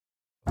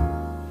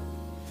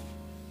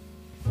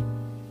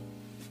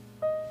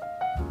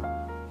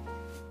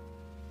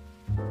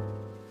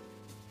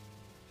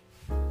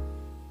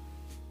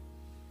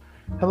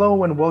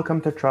Hello and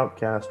welcome to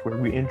Troutcast, where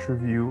we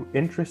interview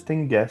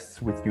interesting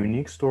guests with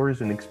unique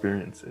stories and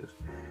experiences.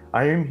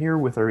 I am here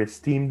with our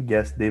esteemed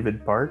guest,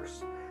 David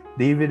Parks.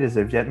 David is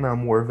a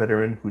Vietnam War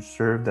veteran who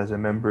served as a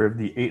member of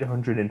the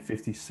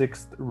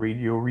 856th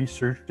Radio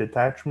Research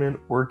Detachment,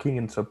 working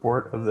in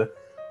support of the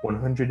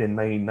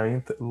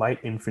 199th Light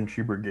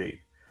Infantry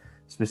Brigade.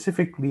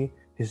 Specifically,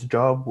 his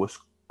job was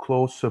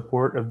close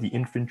support of the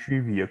infantry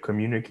via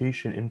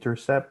communication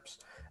intercepts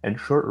and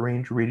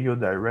short-range radio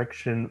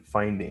direction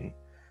finding.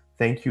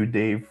 Thank you,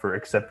 Dave, for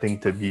accepting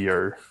to be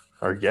our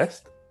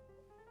guest.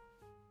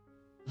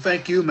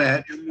 Thank you,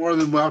 Matt. You're more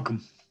than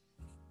welcome.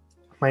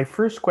 My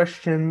first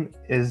question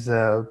is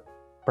a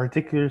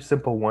particularly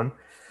simple one.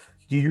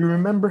 Do you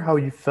remember how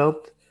you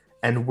felt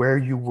and where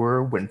you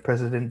were when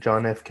President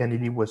John F.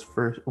 Kennedy was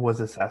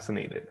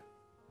assassinated?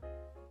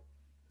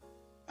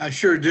 I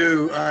sure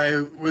do.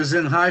 I was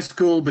in high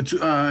school,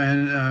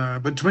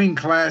 and between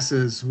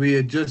classes, we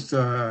had just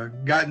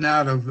gotten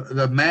out of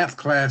the math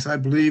class, I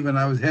believe, and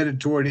I was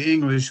headed toward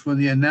English when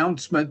the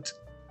announcement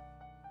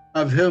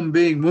of him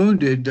being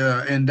wounded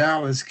in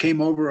Dallas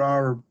came over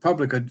our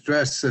public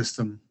address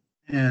system.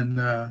 And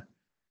the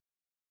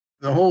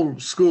whole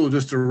school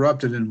just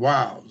erupted in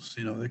wows.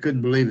 You know, they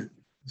couldn't believe it.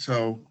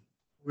 So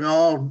we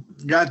all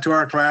got to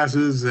our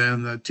classes,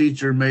 and the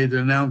teacher made the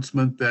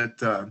announcement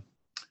that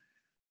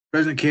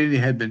President Kennedy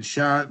had been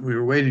shot. We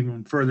were waiting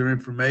on further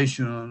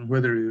information on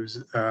whether he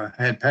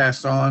had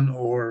passed on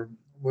or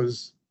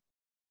was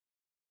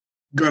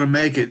going to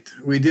make it.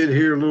 We did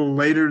hear a little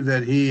later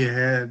that he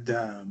had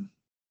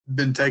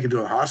been taken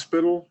to a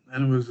hospital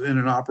and was in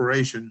an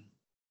operation.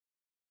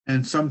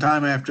 And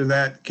sometime after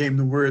that came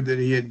the word that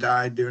he had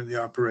died during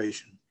the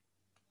operation.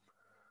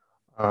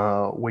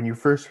 When you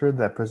first heard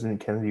that President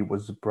Kennedy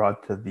was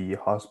brought to the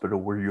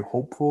hospital, were you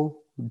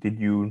hopeful? Did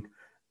you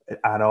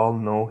at all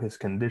know his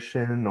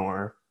condition,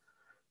 or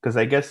because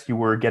I guess you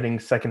were getting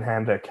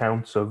secondhand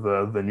accounts of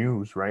the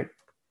news, right?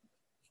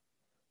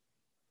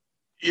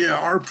 Yeah,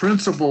 our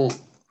principal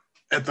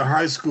at the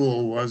high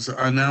school was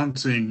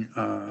announcing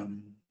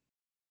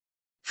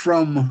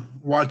from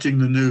watching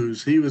the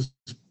news. He was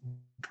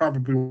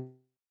probably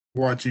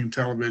watching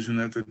television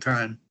at the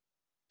time.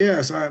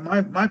 Yes,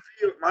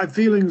 my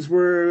feelings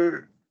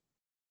were,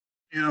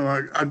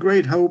 a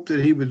great hope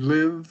that he would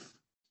live.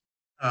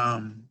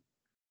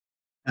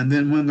 And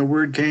then when the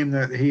word came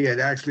that he had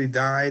actually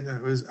died,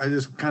 I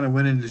just kind of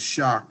went into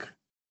shock.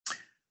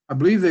 I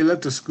believe they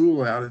let the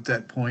school out at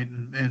that point,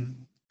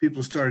 and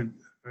people started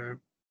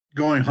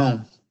going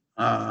home.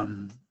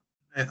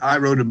 I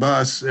rode a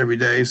bus every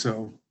day,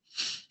 so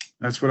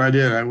that's what I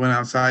did. I went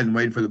outside and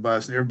waited for the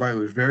bus. Everybody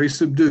was very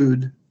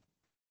subdued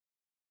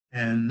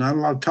and not a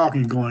lot of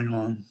talking going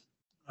on.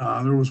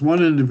 There was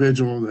one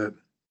individual that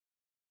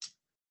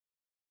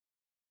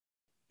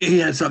he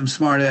had something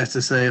smart ass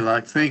to say,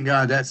 like, thank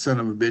God that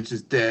son of a bitch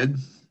is dead.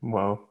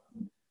 Wow.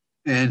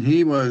 And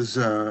he was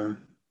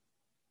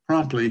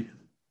promptly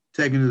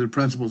taken to the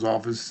principal's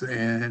office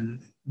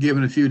and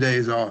given a few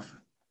days off.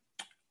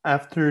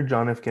 After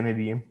John F.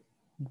 Kennedy,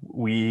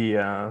 we,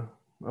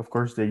 of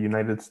course, the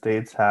United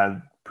States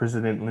had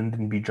President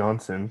Lyndon B.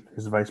 Johnson,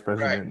 his vice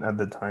president at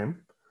the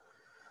time.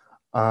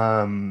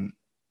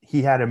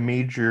 He had a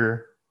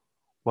major,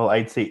 well,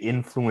 I'd say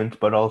influence,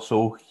 but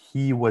also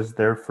he was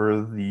there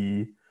for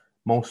the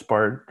most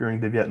part during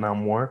the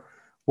Vietnam War.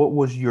 What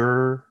was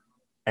your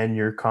and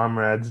your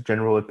comrades'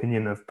 general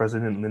opinion of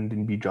President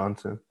Lyndon B.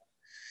 Johnson?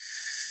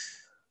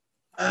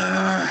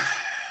 My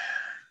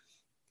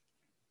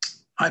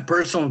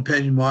personal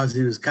opinion was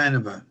he was kind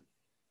of a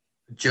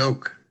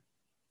joke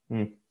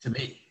to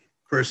me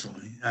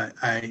personally.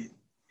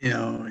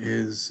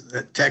 His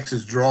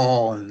Texas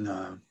drawl and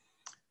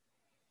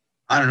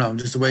I don't know,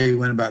 just the way he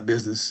went about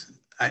business.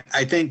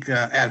 I think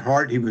at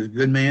heart he was a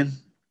good man.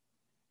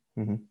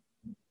 Mm-hmm.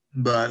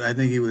 But I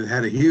think he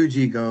had a huge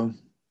ego,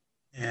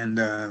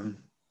 and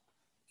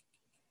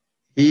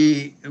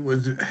he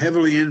was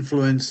heavily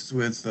influenced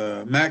with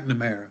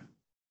McNamara.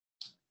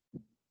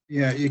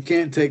 Yeah, you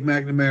can't take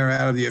McNamara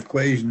out of the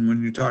equation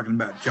when you're talking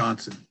about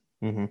Johnson.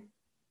 Mm-hmm.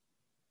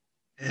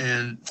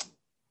 And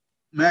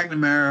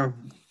McNamara,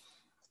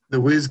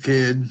 the whiz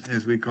kid,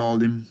 as we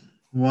called him,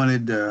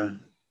 wanted to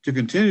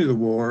continue the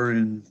war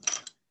and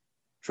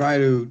try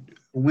to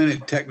win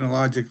it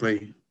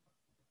technologically.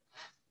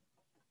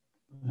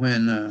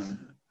 When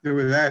there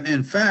was that,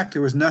 in fact,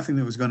 there was nothing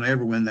that was going to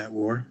ever win that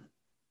war.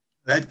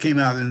 That came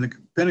out in the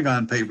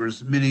Pentagon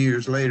Papers many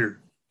years later.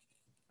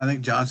 I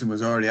think Johnson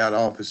was already out of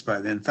office by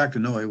then. In fact, I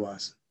know he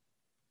was.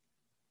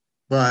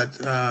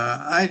 But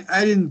I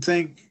didn't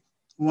think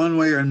one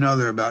way or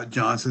another about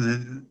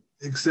Johnson,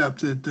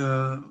 except that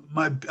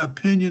my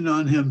opinion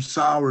on him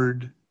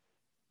soured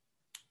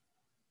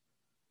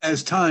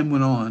as time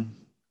went on.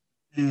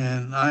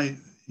 And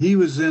he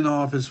was in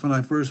office when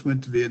I first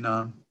went to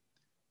Vietnam.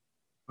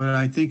 But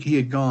I think he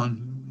had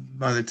gone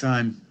by the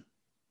time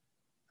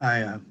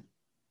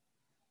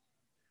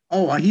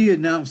he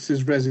announced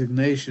his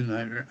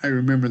resignation. I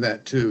remember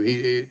that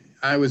too.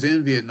 I was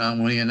in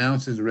Vietnam when he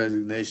announced his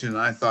resignation, and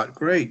I thought,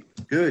 great,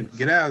 good,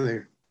 get out of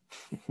there.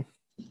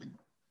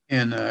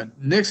 And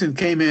Nixon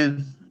came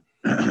in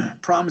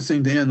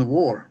promising to end the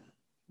war.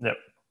 Yep.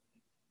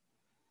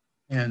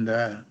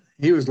 And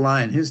he was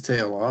lying his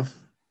tail off.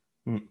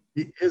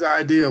 His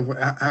idea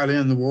of how to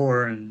end the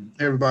war and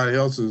everybody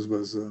else's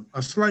was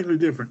slightly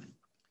different.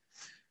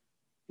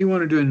 He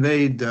wanted to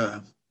invade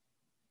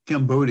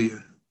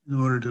Cambodia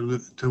in order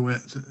to win,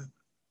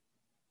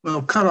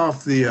 cut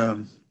off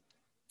the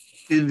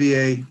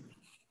NVA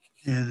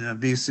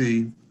and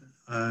BC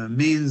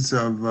means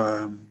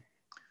of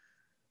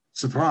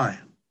supply,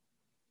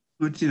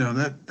 which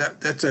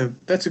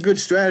that's a good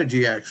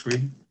strategy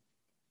actually.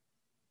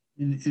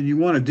 And you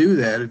want to do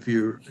that if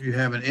you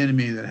have an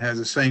enemy that has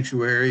a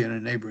sanctuary in a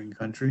neighboring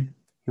country.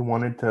 He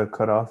wanted to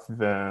cut off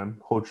the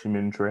Ho Chi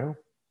Minh Trail.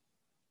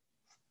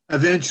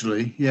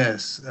 Eventually,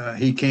 yes,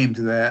 he came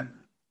to that.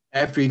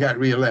 After he got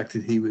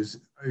reelected, he was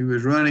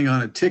running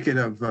on a ticket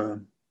of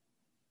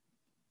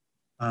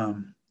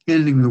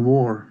ending the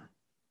war.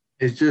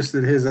 It's just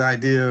that his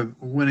idea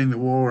of winning the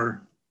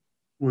war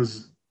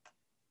was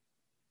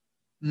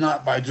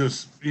not by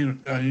just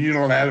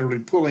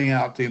unilaterally pulling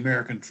out the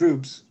American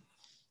troops,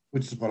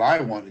 which is what I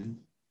wanted,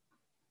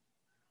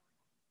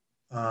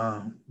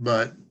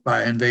 but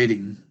by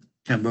invading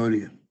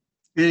Cambodia.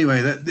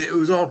 Anyway, it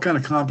was all kind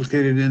of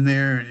complicated in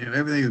there, and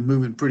everything was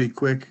moving pretty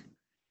quick.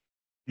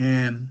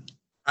 And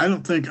I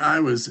don't think I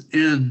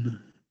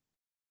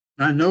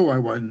know I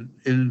wasn't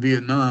in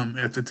Vietnam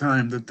at the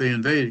time that they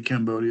invaded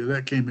Cambodia.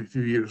 That came a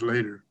few years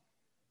later.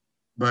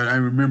 But I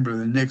remember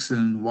the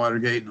Nixon,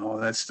 Watergate, and all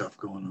that stuff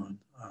going on.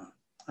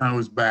 I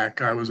was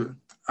back. I was a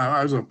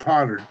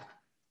potter.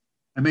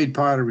 I made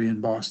pottery in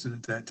Boston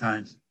at that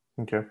time.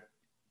 Okay.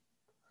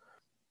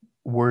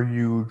 Were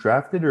you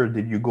drafted or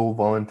did you go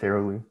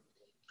voluntarily?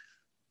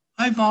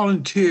 I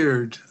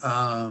volunteered.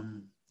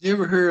 You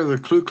ever hear of the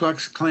Ku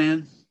Klux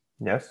Klan?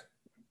 Yes.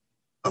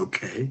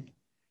 Okay.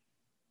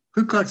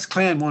 Ku Klux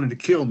Klan wanted to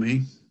kill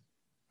me.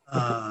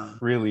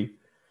 Really?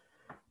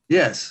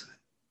 Yes.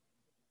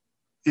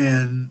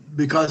 And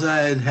because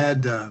I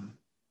had a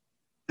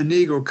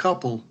Negro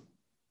couple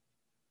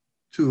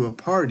to a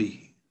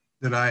party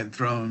that I had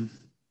thrown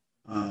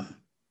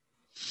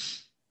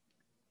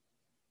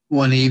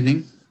one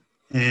evening,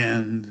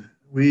 and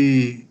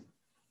we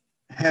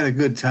had a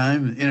good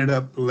time and ended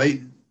up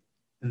late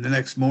in the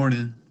next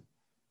morning.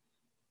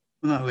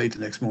 Well, not late the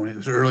next morning. It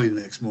was early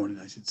the next morning,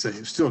 I should say. It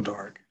was still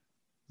dark,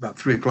 about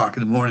 3 o'clock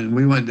in the morning.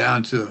 We went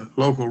down to a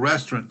local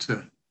restaurant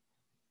to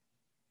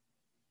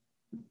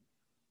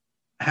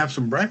have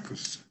some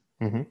breakfast.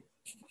 Mm-hmm.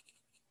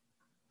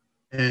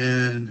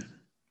 And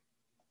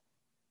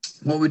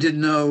what we didn't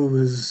know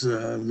was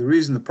the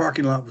reason the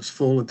parking lot was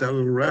full at that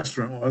little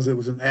restaurant was it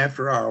was an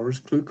after-hours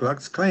Ku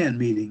Klux Klan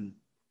meeting.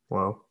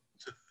 Wow.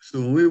 So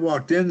when we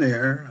walked in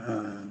there,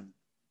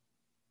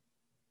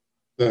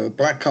 the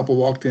black couple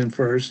walked in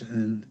first,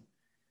 and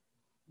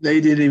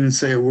they didn't even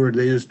say a word.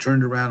 They just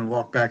turned around and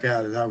walked back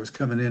out as I was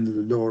coming into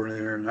the door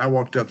there. And I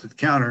walked up to the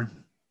counter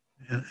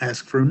and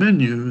asked for a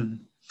menu.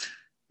 And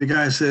the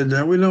guy said,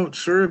 we don't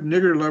serve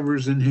nigger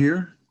lovers in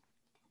here.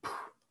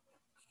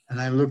 And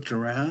I looked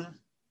around.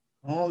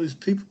 All these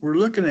people were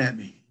looking at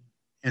me,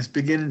 and it's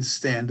beginning to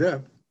stand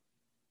up.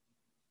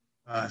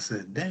 I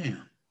said,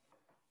 damn.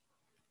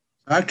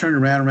 I turned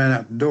around, ran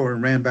out the door,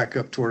 and ran back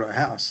up toward our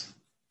house,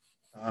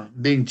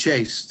 being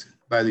chased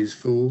by these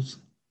fools.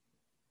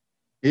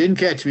 He didn't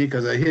catch me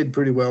because I hid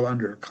pretty well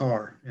under a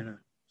car in a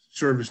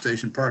service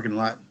station parking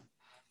lot.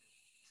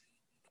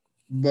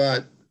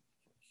 But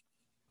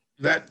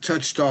that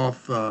touched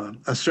off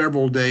a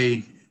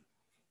several-day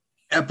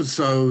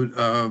episode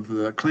of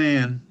the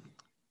Klan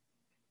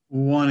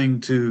wanting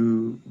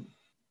to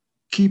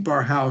keep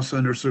our house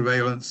under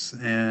surveillance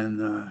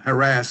and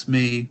harass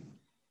me,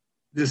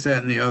 this,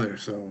 that, and the other.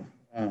 So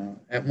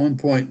at one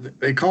point,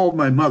 they called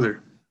my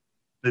mother.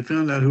 They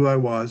found out who I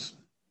was.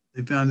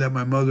 They found out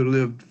my mother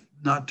lived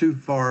not too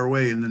far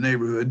away in the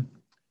neighborhood.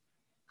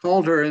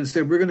 Called her and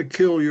said, we're going to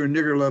kill your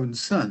nigger-loving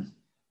son.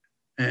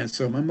 And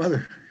so my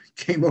mother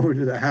came over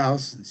to the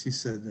house and she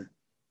said,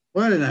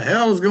 what in the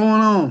hell is going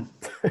on?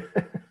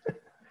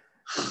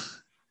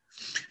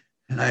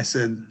 And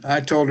I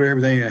told her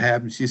everything that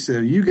happened. She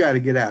said, you got to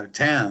get out of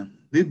town.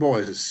 These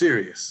boys are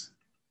serious.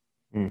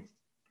 Mm.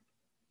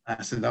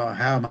 I said, oh,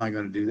 how am I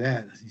going to do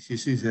that? She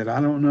said,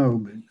 I don't know,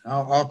 but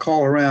I'll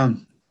call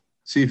around,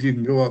 see if you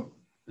can go up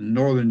in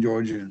northern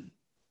Georgia and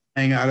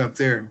hang out up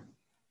there,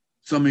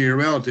 some of your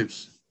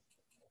relatives.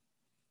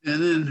 And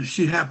then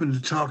she happened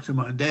to talk to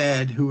my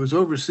dad, who was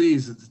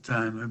overseas at the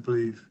time, I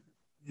believe.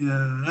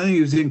 Yeah, I think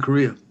he was in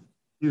Korea.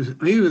 He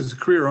was a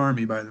career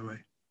Army, by the way.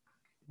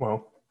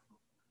 Wow.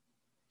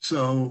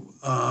 So,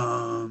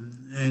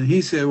 and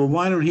he said, well,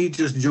 why don't he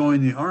just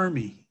join the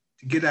Army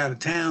to get out of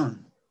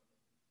town?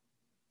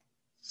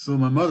 So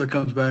my mother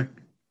comes back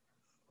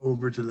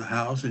over to the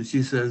house and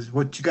she says,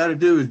 what you got to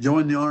do is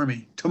join the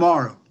Army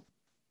tomorrow.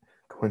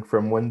 Going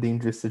from one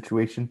dangerous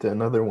situation to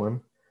another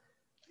one.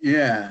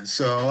 Yeah.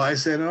 So I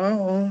said,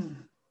 oh,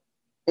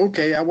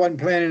 okay. I wasn't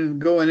planning on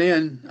going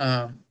in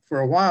for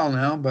a while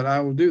now, but I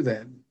will do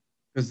that.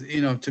 because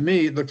to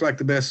me it looked like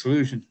the best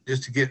solution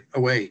just to get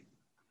away.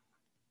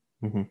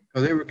 Mm-hmm.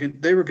 So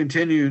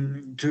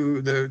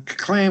the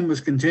Klan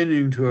was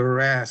continuing to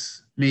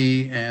harass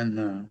me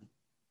and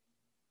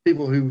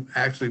people who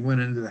actually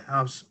went into the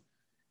house.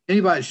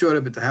 Anybody that showed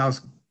up at the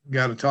house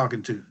got a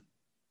talking to.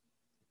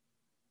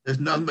 There's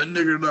nothing but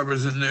nigger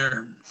lovers in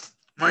there.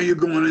 Why are you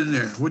going in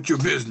there? What's your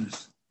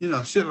business?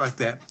 Shit like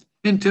that.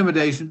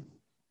 Intimidation.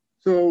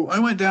 So I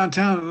went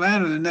downtown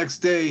Atlanta the next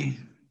day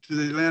to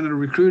the Atlanta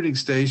recruiting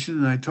station,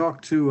 and I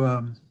talked to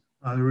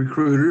the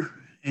recruiter,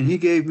 and he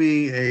gave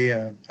me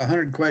a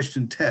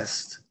 100-question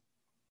test.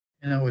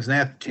 It was an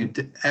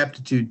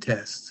aptitude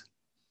test.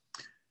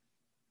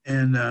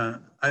 And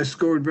I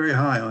scored very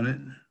high on it.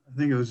 I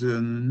think it was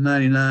a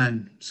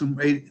 99,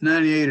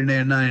 98 or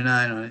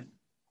 99 on it.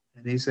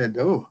 And he said,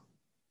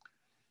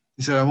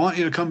 I want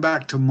you to come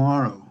back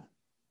tomorrow.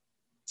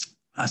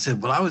 I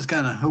said, well, I was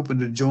kind of hoping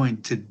to join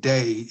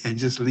today and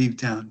just leave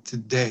town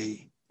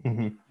today.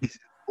 Mm-hmm. He said,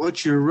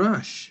 what's your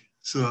rush?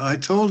 So I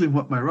told him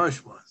what my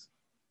rush was.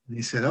 And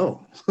he said,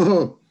 oh,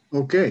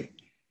 okay.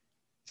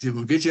 He said,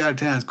 we'll get you out of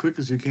town as quick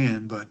as we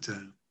can, but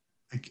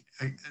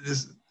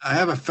I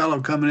have a fellow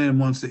coming in and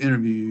wants to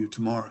interview you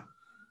tomorrow.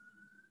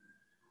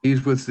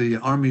 He's with the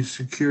Army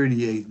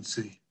Security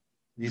Agency.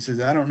 He says,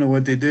 I don't know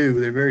what they do.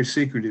 They're very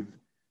secretive,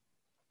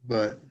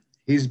 but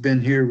he's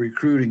been here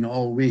recruiting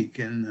all week,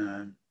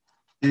 and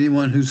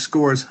anyone who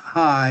scores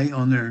high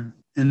on their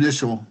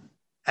initial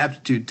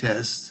aptitude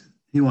test,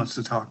 he wants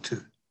to talk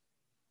to.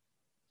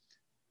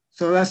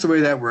 So that's the way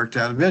that worked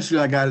out.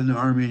 Eventually, I got in the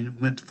Army and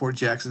went to Fort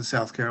Jackson,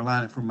 South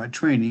Carolina for my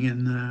training,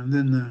 and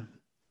then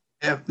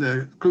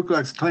the Ku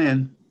Klux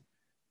Klan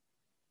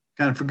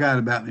kind of forgot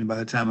about me by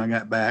the time I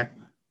got back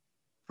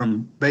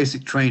from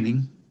basic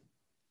training.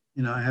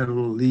 I had a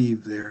little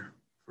leave there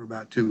for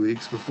about 2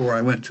 weeks before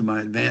I went to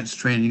my advanced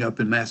training up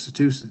in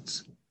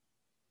Massachusetts.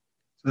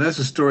 So that's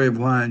the story of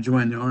why I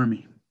joined the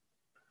Army.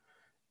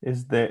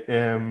 Was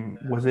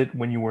it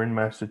when you were in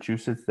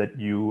Massachusetts that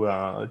you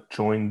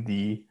joined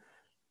the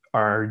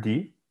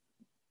RRD?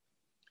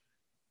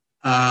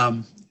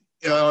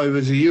 It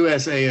was a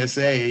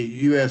USASA,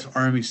 U.S.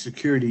 Army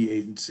Security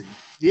Agency.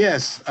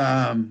 Yes.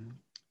 When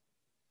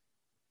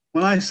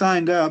I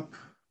signed up,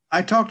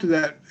 I talked to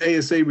that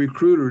ASA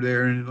recruiter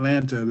there in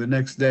Atlanta the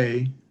next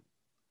day.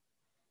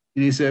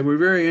 And he said, we're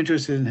very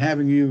interested in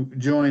having you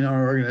join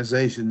our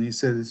organization. He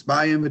said, it's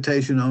by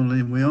invitation only,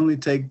 and we only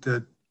take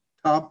the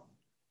top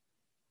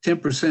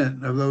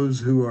 10% of those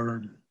who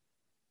are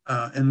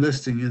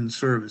enlisting in the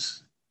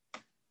service.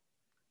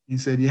 He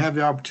said, you have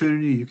the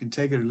opportunity, you can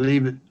take it or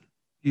leave it.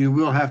 You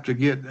will have to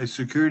get a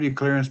security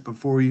clearance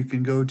before you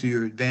can go to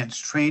your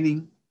advanced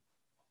training.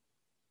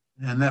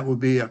 And that will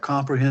be a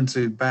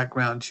comprehensive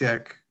background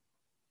check.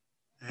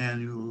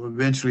 And you will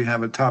eventually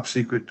have a top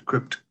secret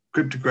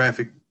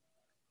cryptographic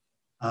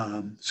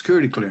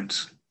security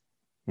clearance,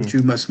 which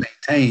you must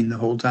maintain the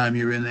whole time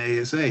you're in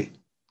the ASA.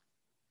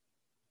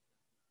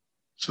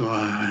 So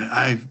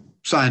I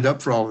signed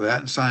up for all of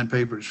that and signed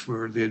papers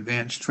for the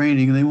advanced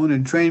training. And they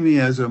wanted to train me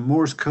as a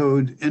Morse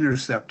code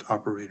intercept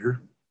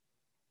operator,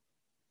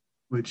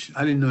 which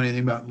I didn't know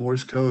anything about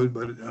Morse code,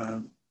 but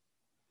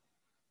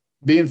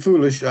being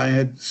foolish, I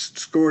had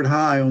scored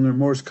high on their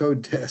Morse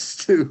code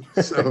tests too.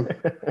 So,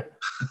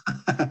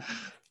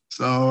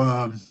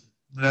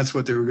 that's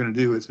what they were going to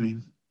do with me.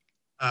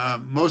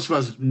 Most of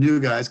us new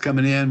guys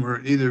coming in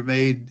were either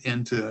made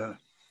into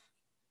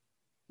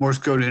Morse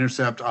code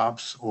intercept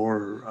ops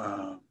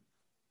or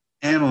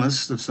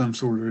analysts of some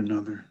sort or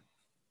another.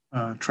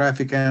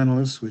 Traffic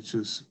analysts, which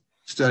is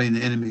studying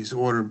the enemy's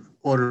order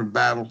of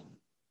battle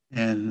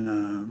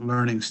and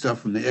learning stuff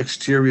from the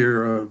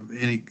exterior of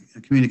any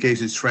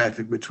communications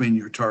traffic between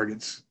your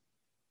targets,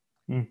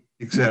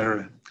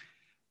 etc.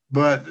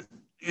 But,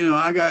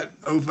 I got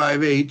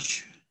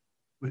 05H,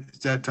 which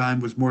at that time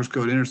was Morse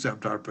code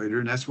intercept operator,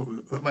 and that's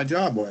what my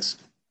job was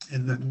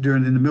in the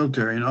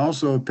military. And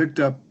also picked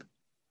up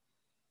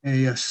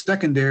a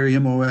secondary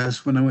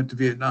MOS when I went to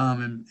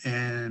Vietnam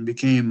and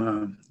became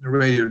a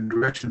radio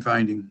direction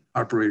finding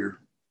operator.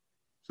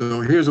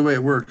 So here's the way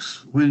it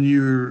works. When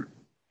you're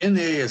in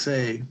the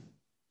ASA,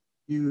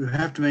 you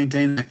have to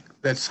maintain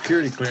that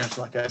security clearance,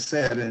 like I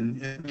said,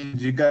 and it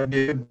means you got to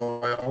be a good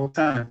boy all the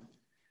time.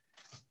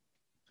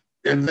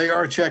 And they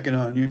are checking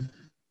on you.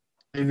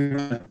 Maybe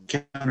run a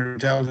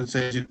counterintelligence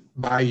agent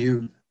by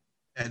you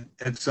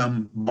at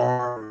some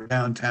bar or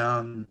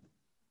downtown,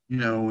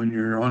 when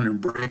you're on your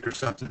break or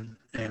something,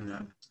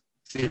 and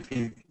see if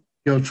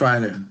he'll try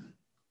to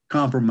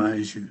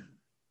compromise you.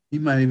 He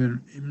might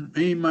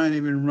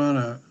even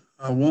run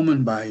a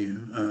woman by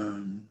you,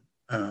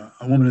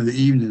 a woman of the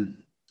evening,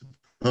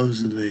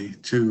 supposedly,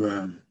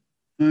 to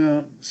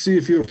see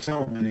if he'll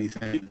tell him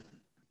anything.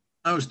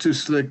 I was too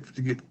slick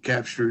to get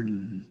captured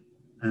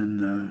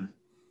and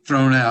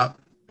thrown out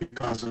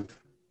because of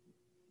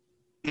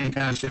any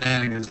kind of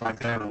shenanigans like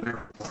that on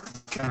their part,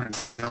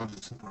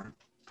 counterintelligence support.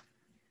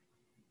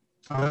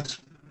 So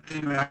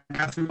anyway, I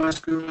got through my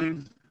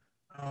schooling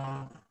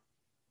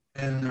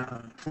in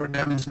Fort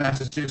Devens,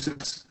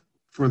 Massachusetts,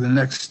 for the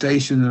next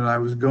station that I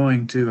was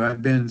going to.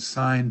 I'd been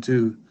assigned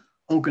to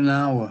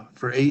Okinawa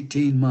for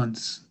 18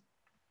 months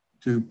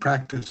to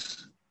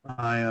practice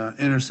my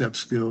intercept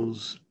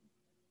skills.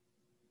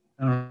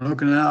 On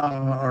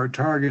Okinawa, our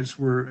targets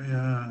were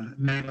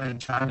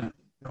mainland China,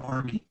 the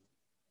Army.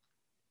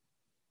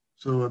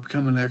 So I've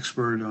become an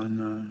expert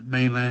on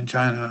mainland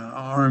China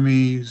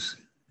armies,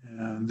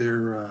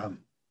 their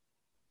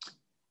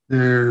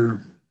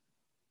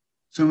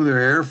some of their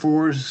air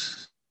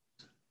force,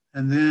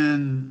 and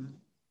then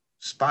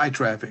spy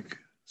traffic.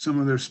 Some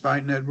of their spy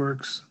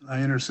networks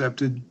I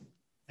intercepted,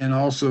 and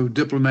also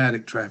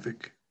diplomatic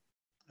traffic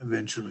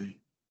eventually.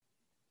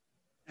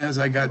 As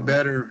I got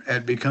better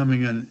at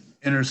becoming an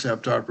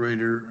intercept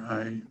operator,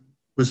 I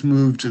was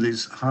moved to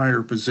these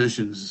higher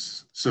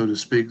positions, so to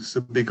speak,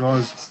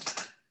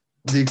 because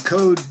the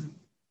code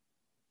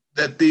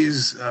that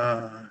these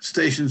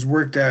stations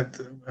worked at,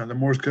 the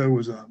Morse code,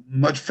 was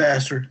much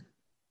faster.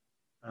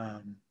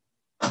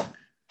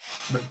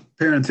 But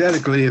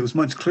parenthetically, it was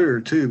much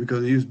clearer too,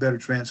 because they used better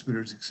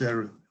transmitters, et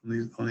cetera,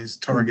 on these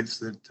targets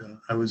that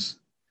I was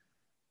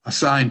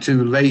assigned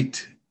to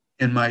late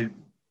in my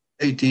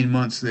 18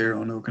 months there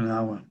on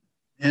Okinawa.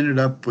 Ended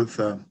up with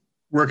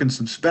working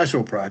some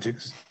special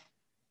projects,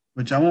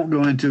 which I won't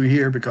go into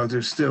here because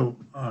they're still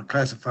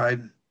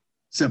classified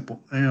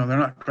simple. You know, they're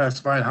not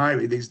classified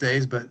highly these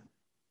days, but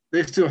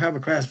they still have a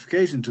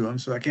classification to them,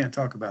 so I can't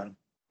talk about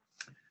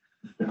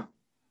them.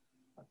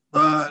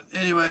 But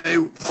anyway,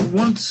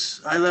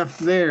 once I left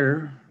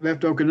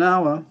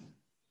Okinawa,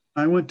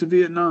 I went to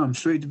Vietnam,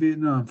 straight to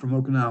Vietnam from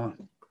Okinawa.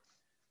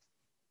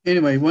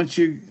 Anyway, once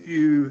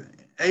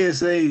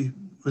ASA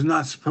was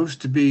not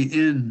supposed to be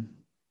in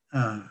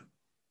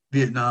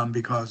Vietnam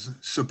because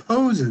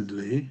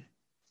supposedly,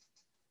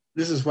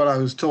 this is what I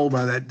was told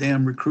by that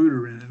damn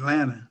recruiter in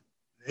Atlanta,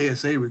 the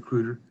ASA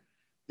recruiter,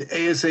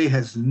 the ASA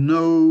has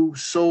no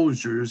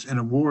soldiers in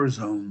a war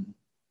zone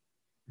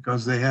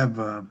because they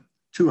have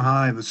too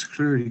high of a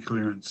security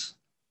clearance.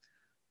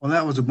 Well,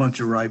 that was a bunch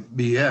of ripe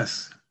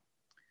BS.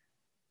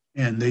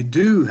 And they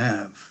do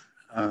have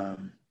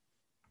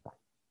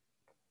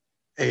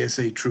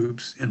ASA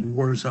troops in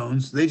war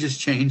zones. They just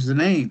changed the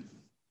name.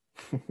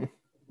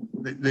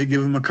 They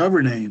give them a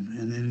cover name.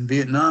 And in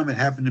Vietnam, it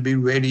happened to be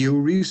Radio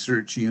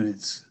Research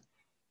Units.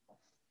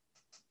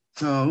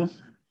 So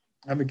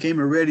I became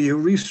a radio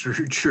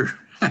researcher.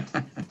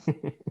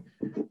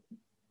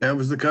 That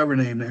was the cover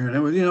name there. And it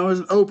was, it was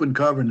an open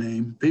cover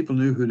name. People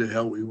knew who the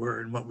hell we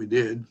were and what we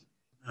did.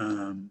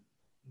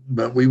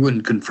 But we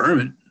wouldn't confirm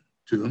it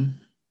to them.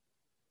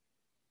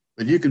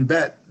 But you can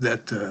bet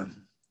that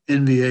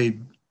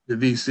NVA, the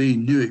VC,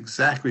 knew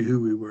exactly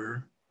who we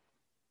were.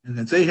 And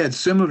that they had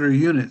similar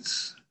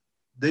units.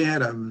 They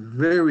had a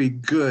very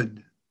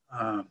good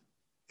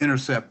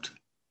intercept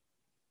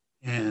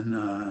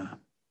and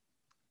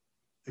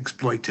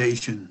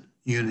exploitation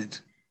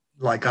unit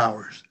like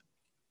ours.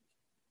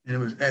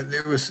 And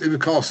it was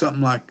called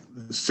something like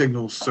the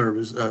signal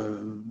service,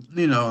 the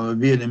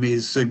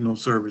Vietnamese signal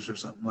service or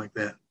something like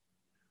that.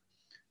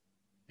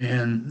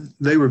 And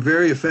they were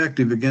very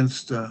effective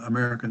against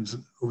Americans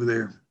over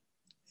there.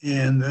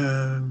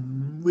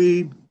 And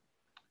we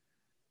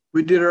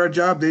did our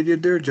job, they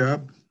did their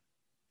job.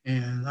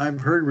 And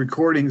I've heard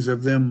recordings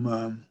of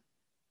them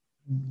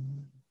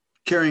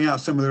carrying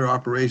out some of their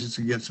operations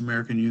against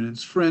American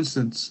units. For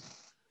instance,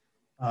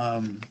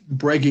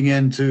 breaking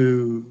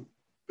into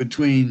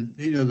between,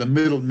 the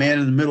man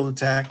in the middle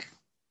attack,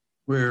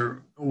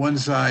 where one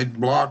side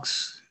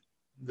blocks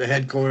the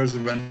headquarters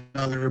of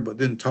another, but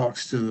then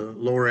talks to the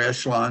lower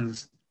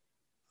echelons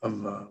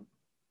of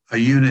a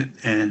unit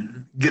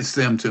and gets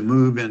them to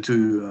move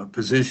into a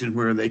position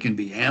where they can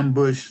be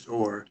ambushed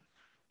or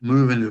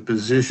move into a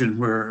position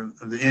where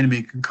the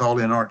enemy can call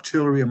in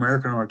artillery,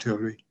 American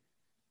artillery,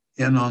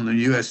 in on the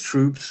U.S.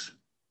 troops.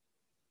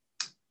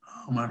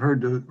 I've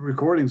heard the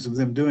recordings of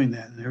them doing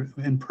that, and they're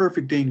in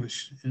perfect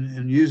English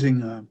and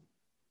using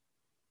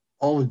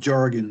all the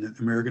jargon that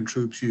American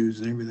troops use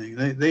and everything.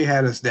 They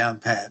had us down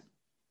pat.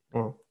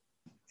 Oh.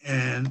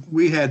 And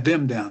we had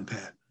them down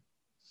pat.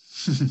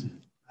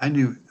 I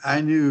knew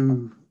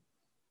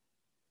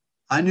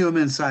them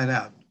inside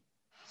out.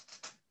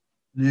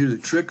 I knew the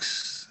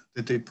tricks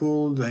that they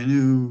pulled. I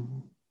knew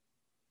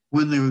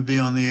when they would be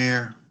on the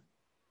air.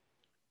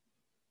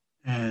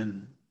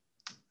 And,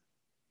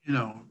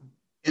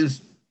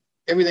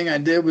 everything I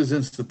did was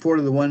in support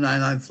of the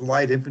 199th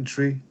Light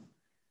Infantry.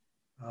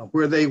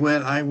 Where they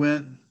went, I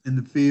went in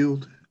the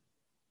field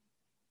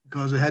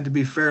because it had to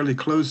be fairly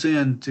close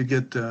in to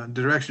get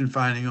direction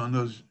finding on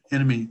those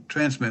enemy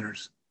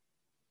transmitters.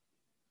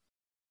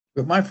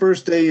 But my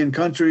first day in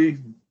country,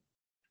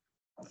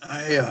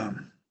 I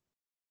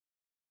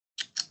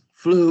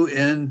flew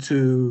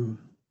into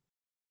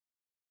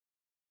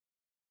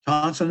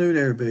Tan Son Nhut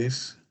Air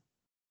Base,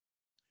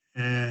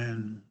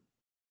 and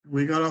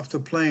we got off the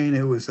plane.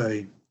 It was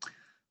a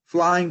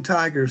Flying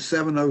Tiger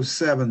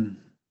 707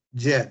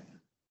 jet.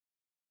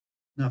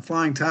 Now,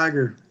 Flying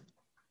Tiger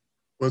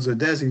was a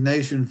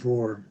designation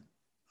for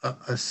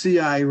a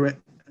CIA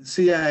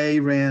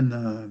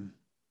ran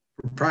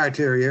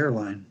proprietary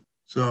airline.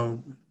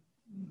 So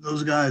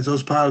those guys,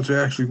 those pilots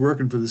are actually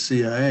working for the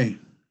CIA.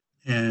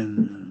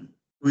 And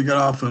we got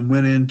off and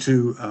went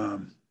into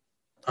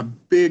a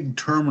big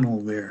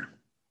terminal there.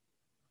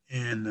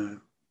 And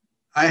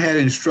I had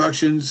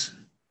instructions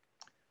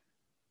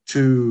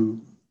to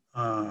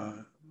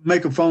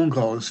make a phone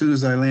call as soon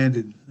as I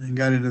landed and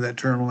got into that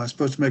terminal. I was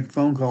supposed to make a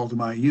phone call to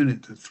my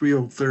unit, the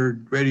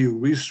 303rd Radio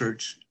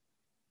Research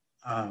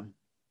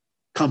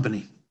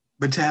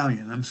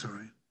Battalion, I'm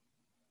sorry.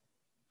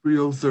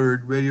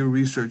 303rd Radio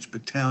Research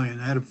Battalion.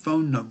 I had a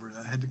phone number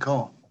that I had to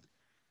call.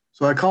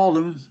 So I called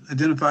them,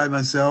 identified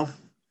myself,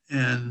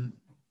 and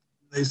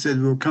they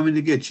said, "We're coming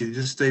to get you.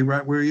 Just stay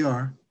right where you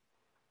are."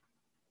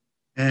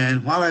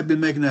 And while I'd been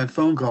making that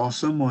phone call,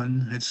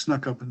 someone had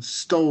snuck up and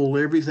stole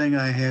everything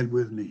I had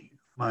with me,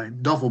 my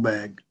duffel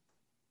bag.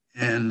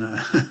 And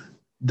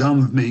dumb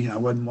of me, I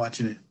wasn't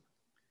watching it.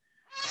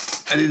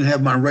 I didn't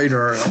have my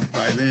radar up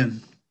by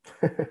then.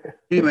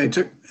 Anyway,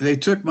 they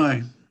took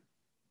my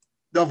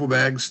duffel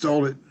bag,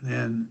 stole it,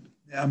 and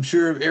I'm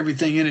sure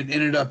everything in it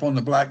ended up on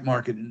the black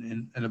market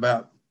in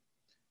about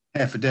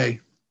half a day.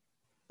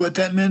 But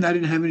that meant I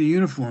didn't have any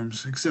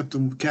uniforms except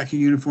the khaki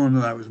uniform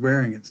that I was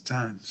wearing at the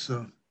time.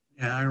 So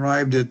I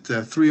arrived at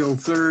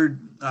 303rd.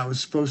 I was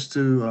supposed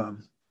to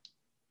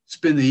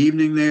spend the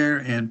evening there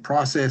and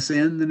process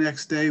in the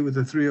next day with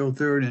the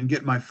 303rd and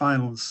get my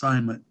final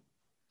assignment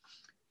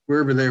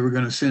wherever they were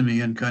going to send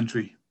me in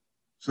country.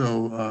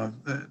 So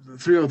the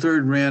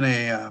 303rd ran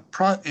a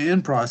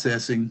in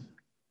processing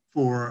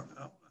for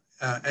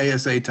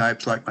ASA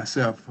types like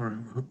myself,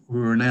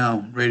 who are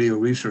now radio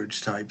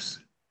research types.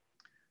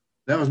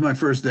 That was my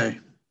first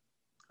day.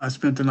 I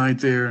spent the night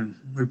there and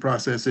we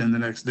processed in the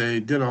next day,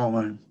 did all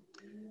my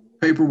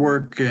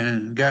paperwork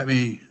and got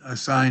me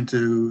assigned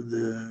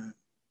to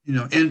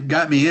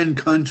got me in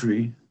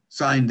country,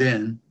 signed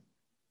in.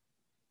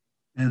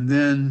 And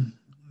then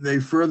they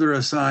further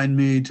assigned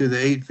me to the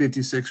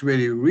 856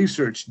 Radio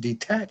Research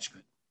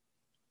Detachment.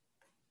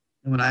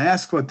 And when I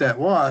asked what that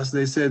was,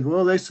 they said,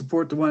 well, they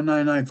support the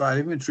 199th Light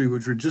Infantry,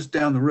 which are just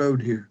down the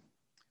road here.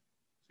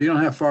 You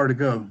don't have far to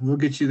go. We'll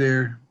get you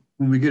there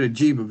when we get a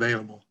Jeep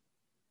available.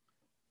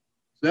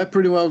 So that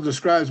pretty well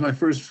describes my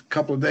first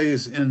couple of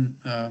days in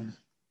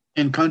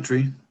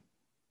country,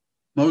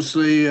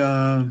 mostly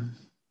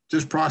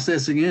just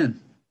processing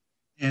in,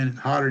 and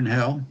hotter than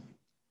hell.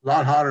 A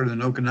lot hotter than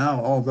Okinawa,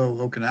 although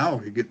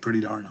Okinawa could get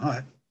pretty darn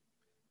hot.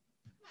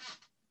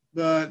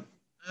 But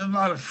a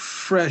lot of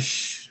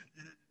fresh,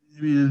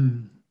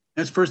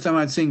 that's the first time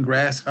I'd seen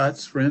grass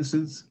huts, for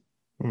instance.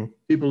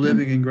 People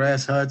living in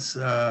grass huts.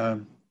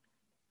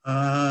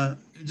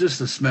 Just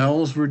the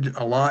smells were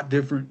a lot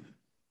different.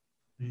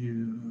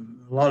 A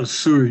lot of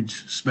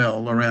sewage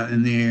smell around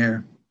in the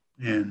air.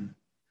 And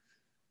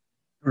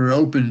they're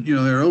open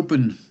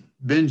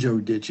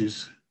benjo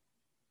ditches.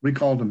 We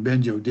called them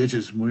benjo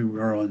ditches when we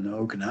were on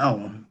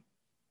Okinawa.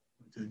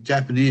 It's a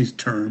Japanese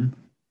term,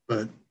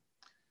 but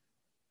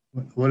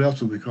what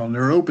else would we call them?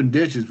 They're open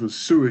ditches with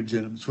sewage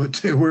in them, is what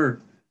they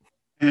were.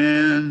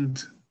 And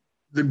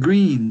the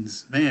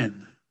greens,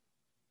 man,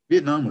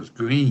 Vietnam was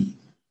green.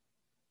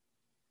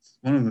 It's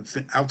one of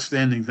the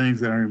outstanding things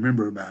that I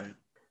remember about it.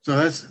 So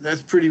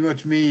that's pretty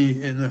much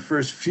me in the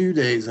first few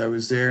days I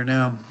was there.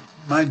 Now,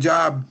 my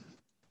job,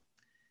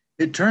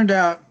 it turned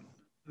out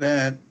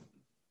that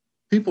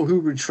people who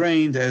were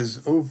trained as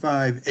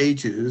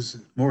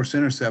 05Hs, Morse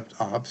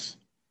intercept ops,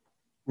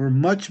 were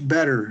much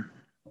better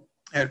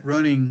at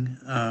running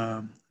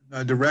a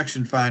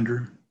direction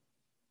finder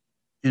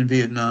in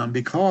Vietnam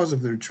because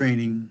of their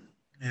training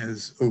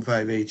as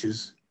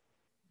 05Hs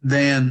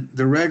than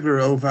the regular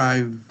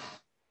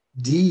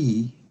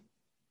 05D,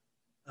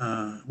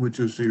 which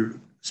was the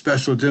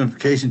special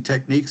identification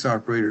techniques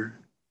operator,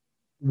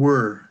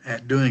 were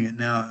at doing it.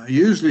 Now,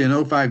 usually an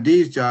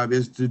 05D's job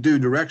is to do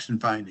direction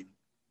finding,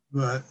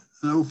 but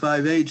an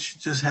 05H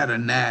just had a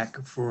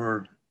knack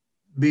for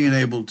being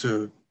able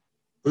to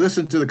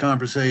listen to the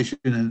conversation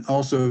and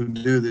also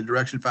do the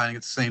direction finding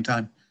at the same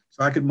time.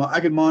 So I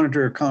could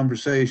monitor a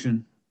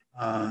conversation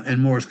in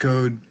Morse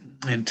code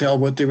and tell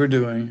what they were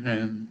doing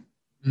and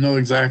know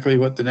exactly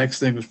what the next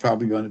thing was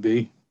probably going to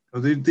be. So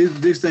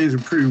these things are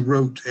pretty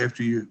rote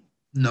after you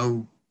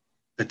know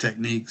the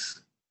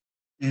techniques.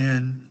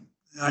 And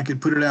I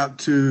could put it out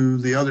to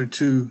the other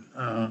two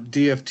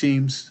DF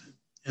teams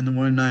in the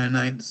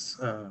 199th,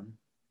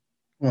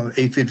 the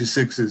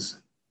 856's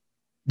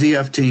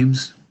DF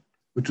teams,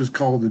 which was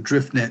called the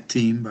DriftNet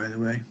team, by the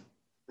way.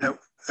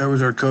 That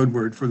was our code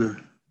word for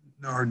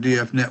our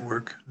DF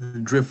network, the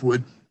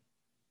Driftwood.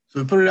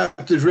 So we put it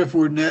out to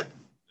Driftwood net.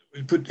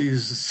 We put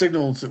these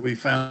signals that we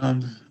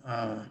found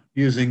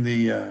using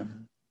the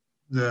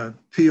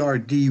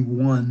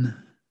PRD1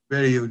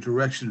 radio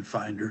direction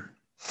finder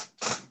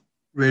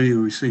radio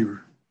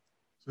receiver.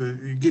 So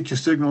you get your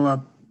signal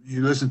up,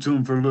 you listen to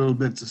them for a little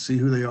bit to see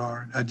who they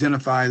are,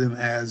 identify them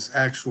as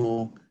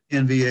actual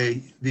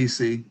NVA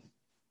VC,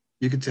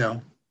 you could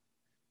tell,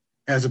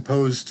 as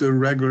opposed to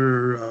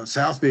regular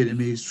South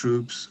Vietnamese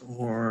troops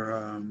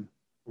or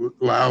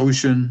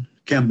Laotian,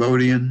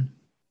 Cambodian,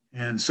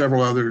 and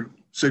several other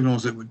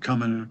signals that would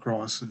come in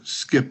across and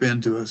skip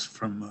into us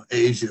from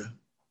Asia.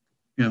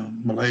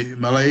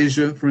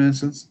 Malaysia, for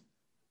instance.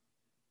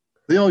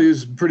 They all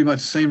use pretty much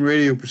the same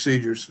radio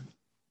procedures,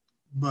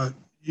 but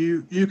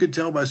you could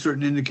tell by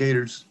certain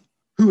indicators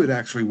who it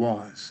actually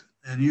was,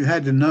 and you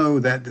had to know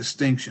that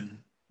distinction.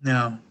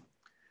 Now,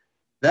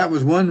 that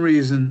was one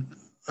reason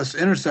us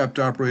intercept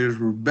operators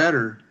were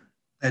better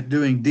at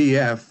doing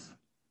DF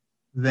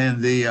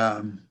than the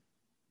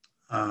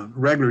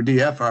regular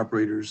DF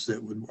operators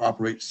that would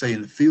operate, say,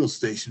 in a field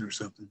station or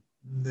something.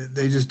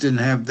 They just didn't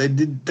have, they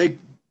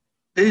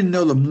didn't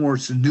know the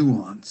Morse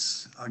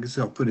nuance. I guess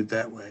I'll put it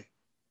that way.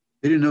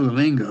 They didn't know the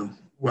lingo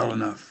well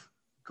enough,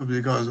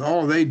 because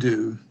all they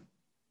do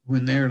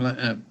when they're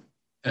in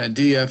a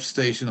DF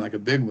station, like a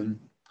big one,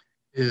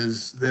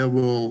 is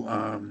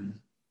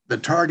the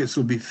targets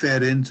will be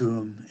fed into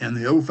them, and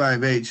the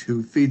O5H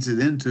who feeds it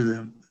into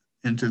them,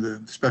 into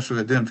the special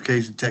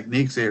identification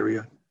techniques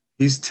area,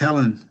 he's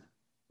telling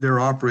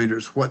their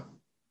operators what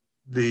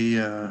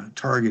the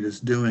target is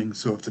doing.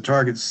 So if the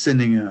target's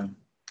sending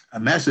a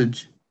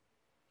message,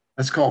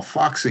 that's called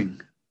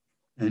foxing.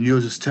 And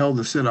you'll just tell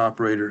the SIT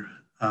operator,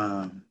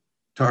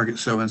 target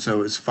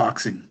so-and-so is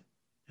foxing.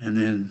 And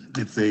then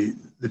if they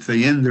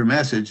end their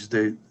message,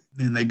 then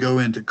they go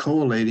into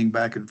collating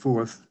back and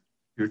forth.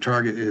 Your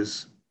target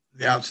is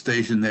the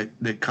outstation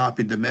that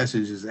copied the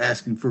message is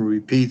asking for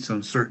repeats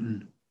on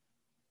certain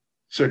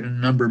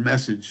number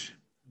message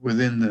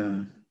within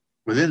the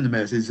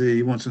message.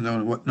 He wants to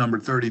know what number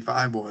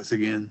 35 was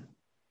again,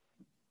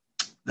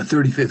 the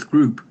 35th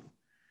group.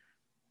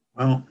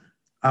 Well,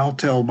 I'll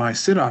tell my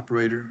SIT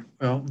operator,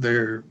 well,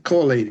 they're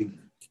collating.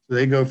 So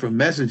they go from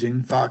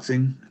messaging,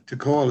 foxing, to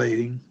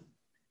collating.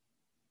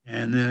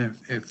 And then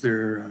if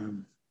they're,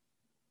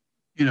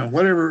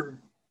 whatever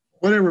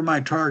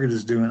my target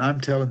is doing, I'm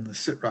telling the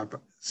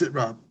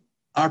SITROP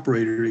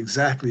operator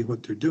exactly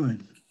what they're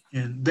doing.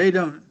 And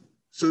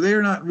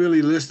they're not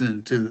really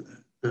listening to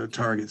the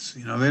targets.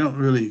 They don't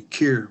really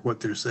care what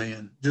they're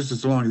saying, just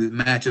as long as it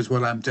matches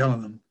what I'm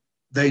telling them.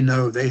 They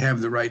know they have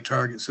the right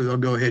target, so they'll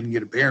go ahead and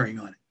get a bearing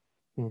on it.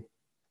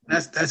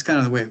 That's kind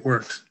of the way it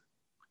works.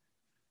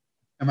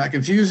 Am I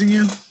confusing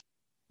you?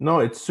 No,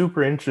 it's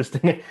super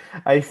interesting.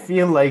 I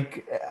feel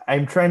like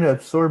I'm trying to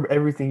absorb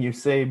everything you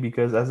say,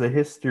 because as a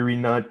history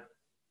nut,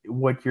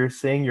 what you're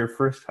saying, your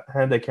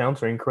first-hand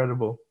accounts are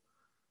incredible.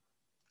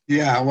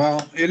 Yeah,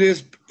 well, it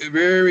is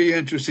very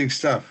interesting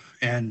stuff.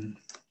 And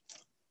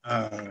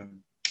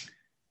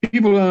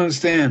people don't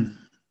understand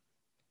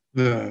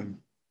the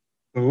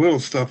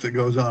little stuff that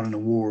goes on in the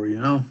war,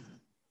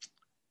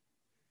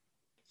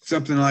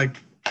 Something like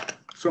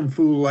some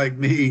fool like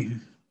me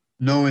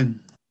knowing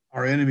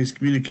our enemy's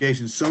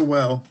communication so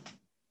well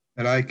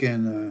that I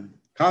can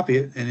copy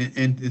it and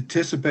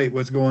anticipate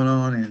what's going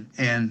on.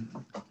 And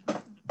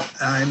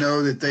I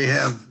know that they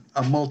have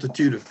a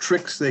multitude of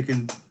tricks they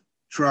can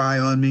try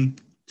on me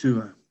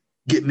to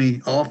get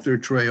me off their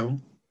trail.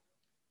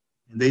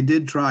 And they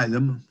did try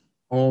them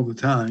all the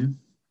time.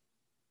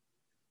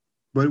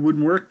 But it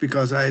wouldn't work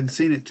because I had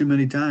seen it too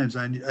many times.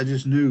 I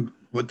just knew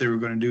what they were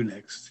going to do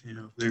next.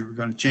 They were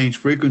going to change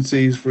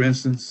frequencies, for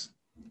instance.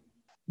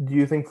 Do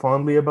you think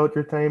fondly about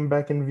your time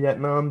back in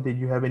Vietnam? Did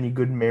you have any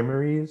good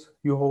memories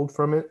you hold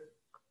from it?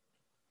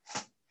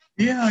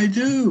 Yeah, I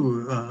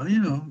do.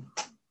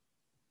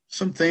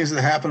 Some things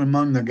that happen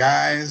among the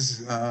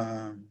guys,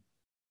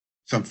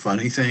 some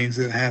funny things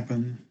that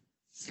happen.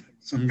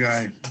 Some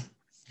guy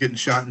getting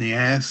shot in the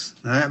ass.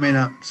 Now, that may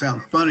not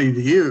sound funny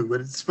to you, but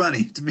it's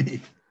funny to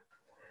me.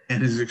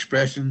 And his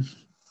expression,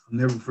 I'll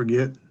never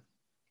forget.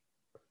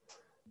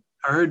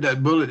 I heard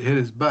that bullet hit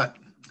his butt.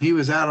 It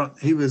was early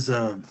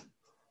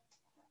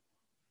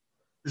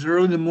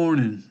in the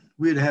morning.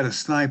 We had a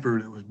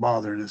sniper that was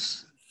bothering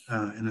us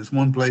in this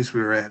one place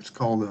we were at. It's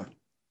called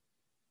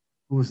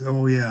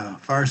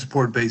Fire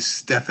Support Base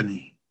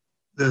Stephanie.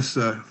 This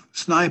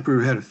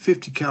sniper had a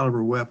 50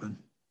 caliber weapon,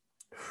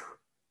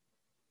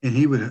 and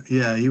he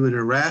would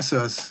harass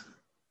us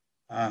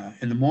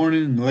in the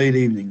morning and late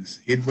evenings.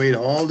 He'd wait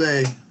all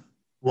day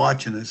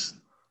watching us.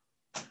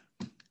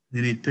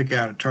 Then he'd pick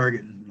out a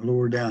target and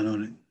lower down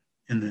on it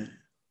in the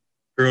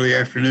early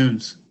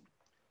afternoons.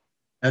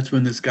 That's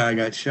when this guy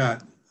got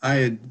shot.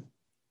 It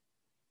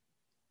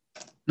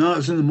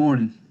was in the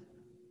morning,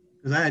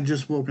 because I had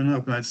just woken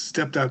up and I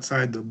stepped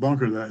outside the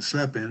bunker that I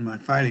slept in, my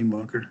fighting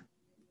bunker.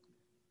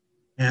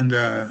 And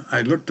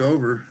I looked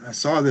over, I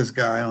saw this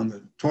guy on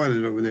the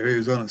toilet over there. He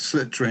was on a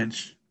slit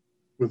trench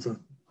with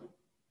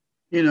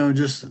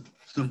just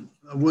a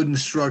wooden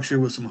structure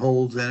with some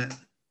holes in it,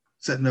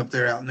 sitting up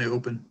there out in the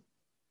open.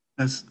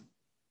 That's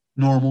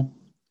normal.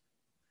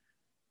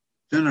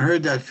 Then I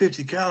heard that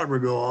 50 caliber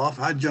go off.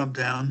 I jumped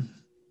down.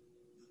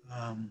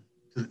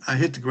 I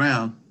hit the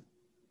ground.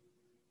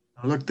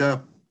 I looked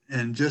up,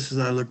 and just as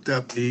I looked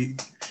up,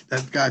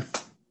 that guy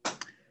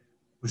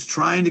was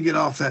trying to get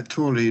off that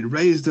toilet. He'd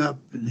raised up,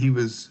 and he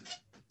was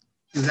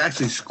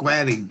actually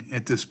squatting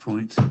at this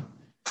point. And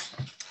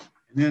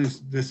then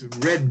this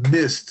red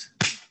mist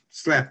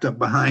slapped up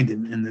behind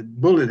him, and the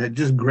bullet had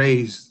just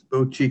grazed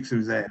both cheeks of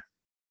his ass.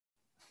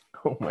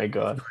 Oh my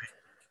God.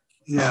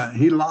 Yeah,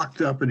 he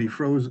locked up and he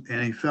froze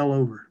and he fell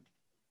over.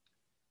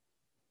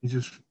 He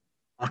just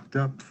locked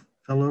up,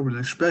 fell over. The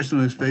expression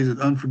on his face is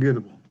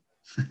unforgettable.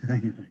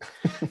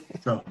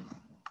 So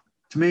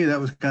to me, that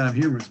was kind of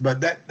humorous.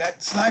 But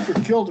that sniper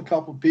killed a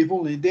couple of people,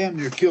 and he damn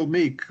near killed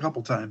me a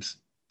couple times.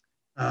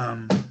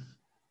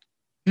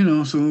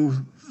 So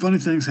funny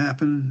things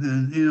happen,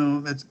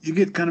 and that's, you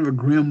get kind of a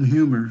grim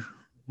humor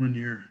when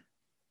you're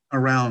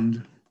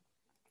around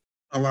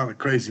a lot of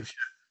crazy shit.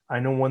 I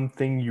know one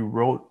thing you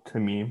wrote to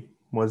me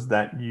was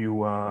that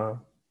you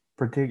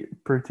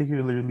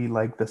particularly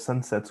like the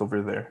sunsets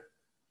over there.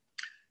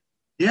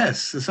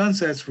 Yes, the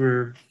sunsets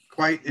were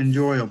quite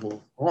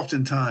enjoyable.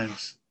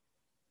 Oftentimes,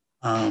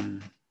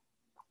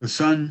 the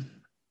sun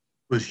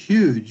was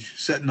huge,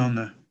 setting on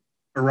the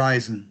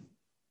horizon,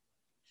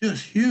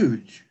 just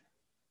huge,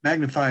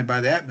 magnified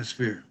by the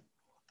atmosphere,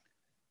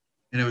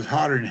 and it was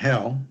hotter than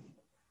hell.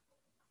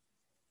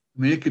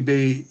 I mean, it could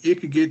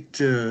get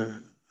to.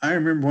 I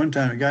remember one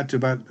time it got to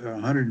about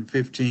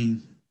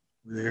 115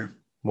 there.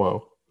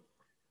 Whoa.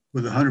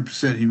 With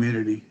 100%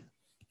 humidity.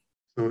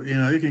 So,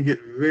 it can get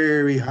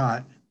very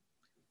hot.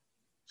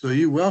 So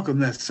you welcome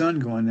that sun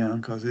going down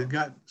because it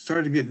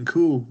started getting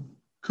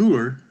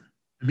cooler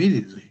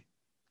immediately.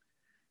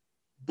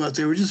 But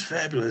they were just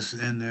fabulous.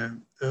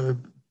 And the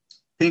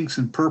pinks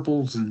and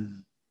purples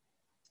and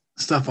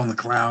stuff on the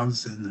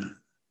clouds and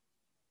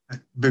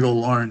that big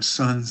old orange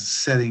sun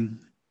setting.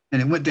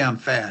 And it went down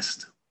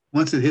fast.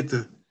 Once it hit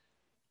the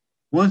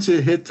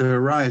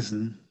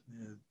horizon,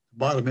 the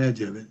bottom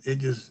edge of it, it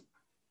just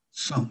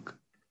sunk.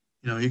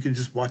 You can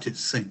just watch it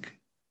sink.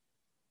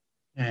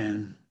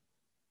 And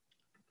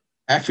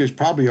actually, it's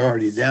probably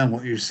already down.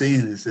 What you're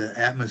seeing is the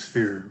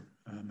atmosphere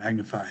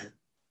magnified.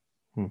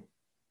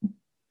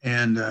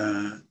 And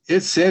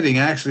it's setting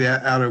actually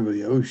out over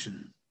the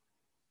ocean.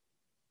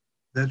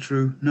 Is that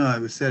true? No,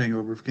 it was setting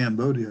over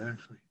Cambodia,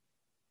 actually.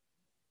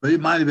 But it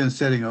might have been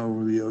setting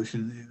over the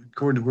ocean,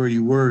 according to where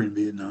you were in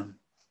Vietnam.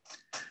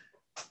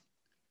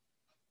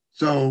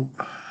 So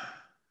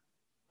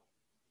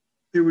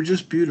they were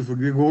just beautiful,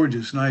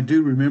 gorgeous, and I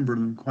do remember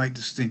them quite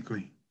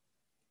distinctly.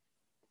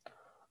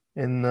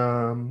 In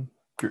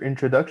your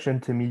introduction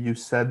to me, you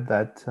said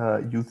that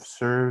you've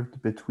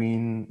served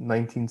between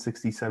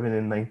 1967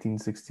 and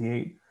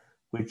 1968,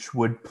 which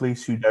would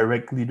place you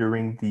directly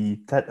during the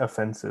Tet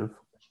Offensive.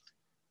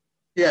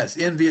 Yes,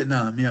 in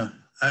Vietnam, yeah.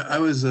 I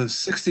was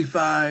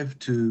 65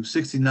 to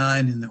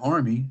 69 in the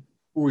Army,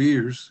 4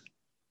 years.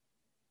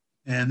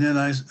 And then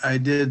I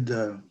did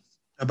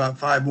about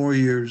 5 more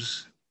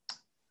years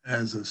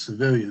as a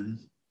civilian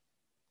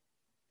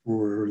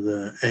for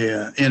the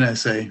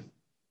NSA.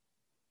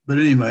 But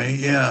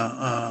anyway,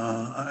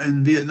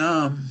 in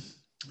Vietnam,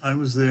 I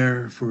was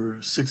there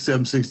for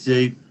 67,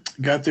 68.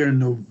 Got there in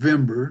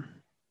November.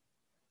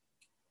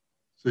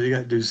 So you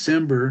got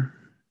December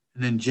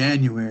and then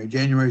January.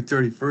 January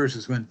 31st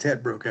is when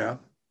Tet broke out.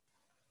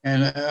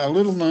 And a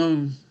little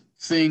known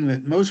thing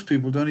that most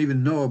people don't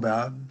even know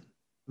about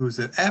was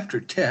that after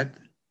Tet,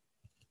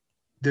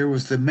 there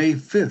was the May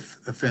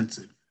 5th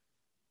offensive.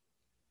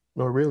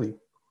 Oh, really?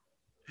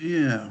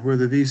 Yeah, where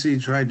the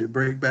VC tried to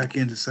break back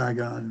into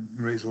Saigon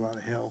and raise a lot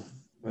of hell.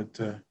 But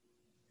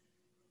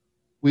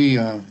we,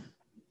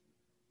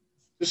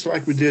 just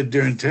like we did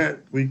during Tet,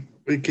 we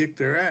kicked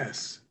their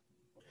ass.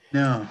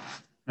 Now,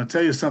 I'll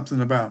tell you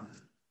something about,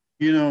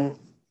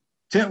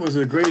 Tet was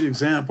a great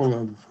example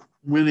of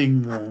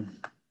winning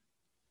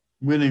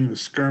the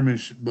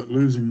skirmish but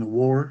losing the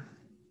war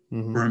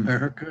for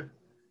America.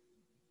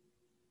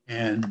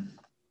 And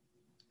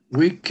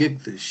we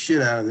kicked the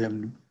shit out of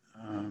them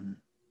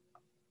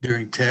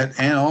during Tet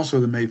and also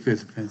the May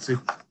 5th offensive.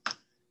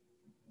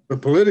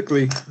 But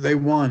politically, they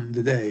won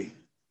the day,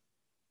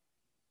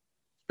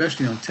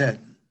 especially on Tet.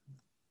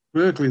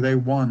 Politically, they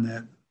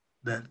won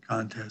that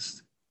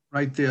contest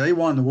right there. They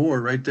won the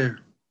war right there.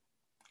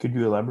 Could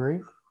you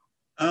elaborate?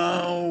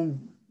 Oh,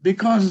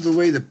 because of the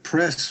way the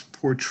press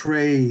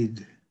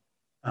portrayed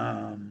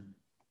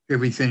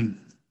everything.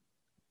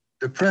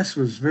 The press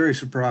was very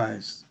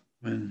surprised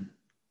when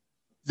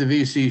the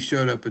VC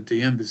showed up at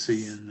the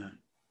embassy and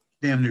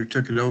damn near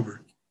took it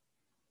over.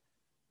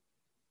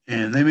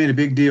 And they made a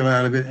big deal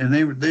out of it. And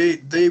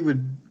they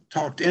would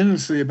talk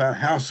endlessly about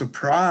how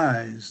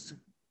surprised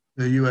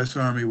the U.S.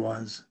 Army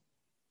was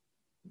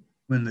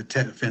when the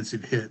Tet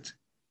offensive hit.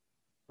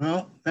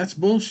 Well, that's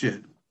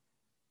bullshit.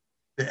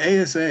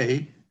 The ASA,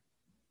 the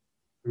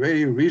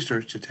Radio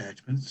Research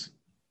Detachments,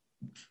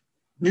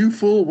 knew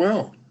full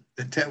well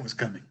that Tet was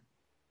coming.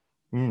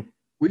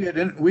 We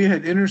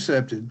had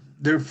intercepted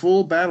their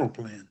full battle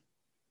plan.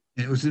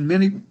 And it was in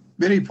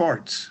many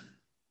parts.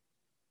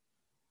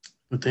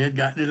 But they had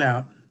gotten it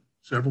out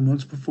several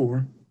months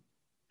before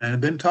and had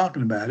been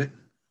talking about it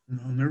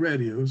on their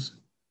radios,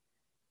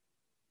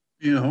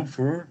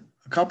 for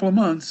a couple of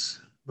months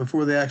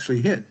before they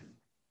actually hit.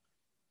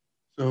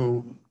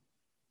 So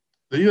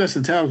the U.S.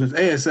 intelligence,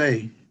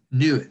 ASA,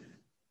 knew it.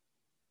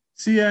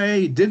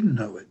 CIA didn't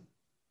know it.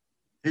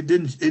 it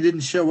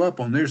didn't show up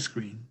on their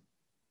screen.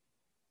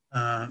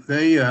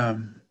 They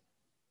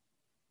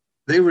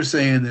were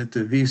saying that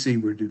the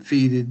VC were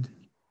defeated,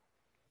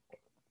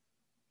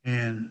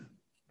 and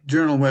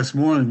General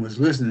Westmoreland was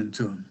listening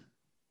to him,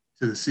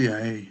 to the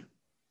CIA.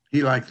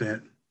 He liked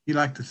that. He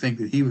liked to think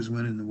that he was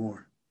winning the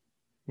war.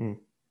 Hmm.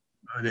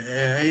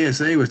 The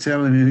ASA was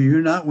telling him,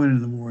 you're not winning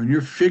the war, and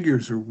your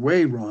figures are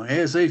way wrong.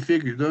 ASA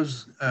figures,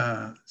 those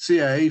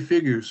CIA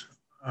figures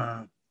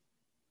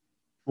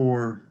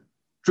for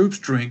troop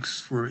strengths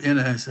for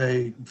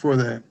NSA, for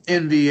the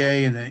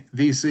NVA and the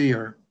VC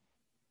are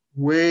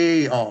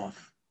way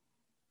off.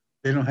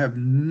 They don't have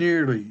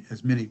nearly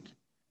as many.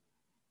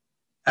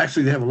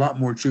 Actually, they have a lot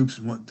more troops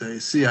than what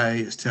the CIA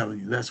is telling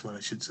you. That's what I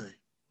should say.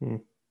 Hmm.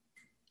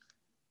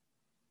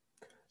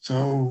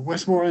 So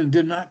Westmoreland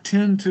did not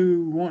tend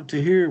to want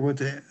to hear what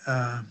the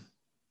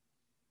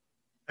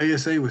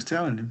ASA was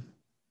telling him.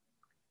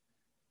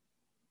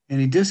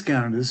 And he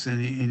discounted us, and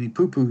he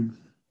poo-pooed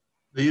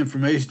the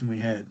information we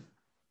had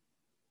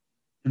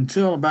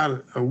until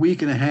about a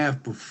week and a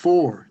half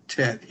before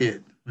Tet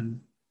hit, when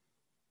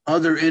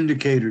other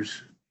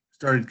indicators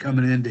started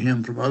coming into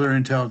him from other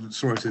intelligence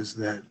sources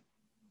that,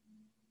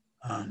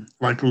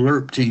 like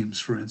LRP teams,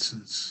 for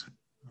instance,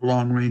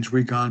 long-range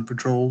recon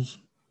patrols,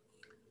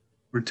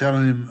 were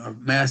telling him of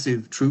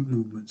massive troop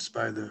movements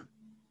by the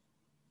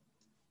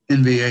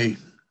NVA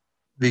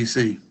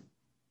VC,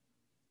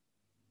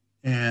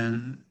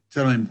 and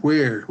telling him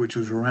where, which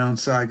was around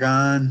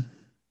Saigon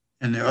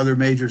and the other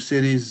major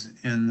cities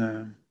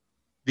in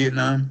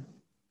Vietnam.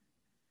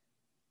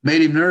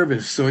 Made him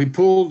nervous, so he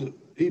pulled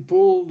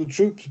the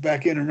troops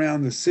back in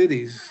around the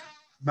cities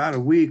about a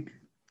week,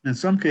 in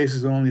some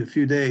cases only a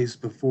few days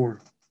before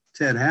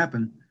Tet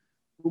happened.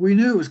 But we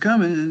knew it was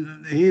coming,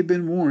 and he had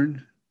been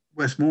warned,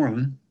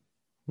 Westmoreland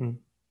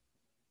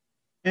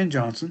and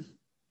Johnson.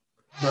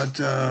 But,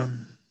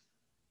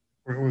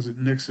 or was it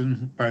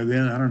Nixon by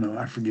then? I don't know.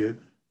 I forget.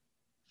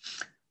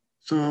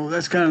 So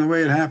that's kind of the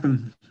way it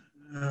happened.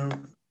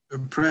 The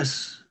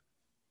press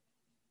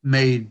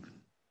made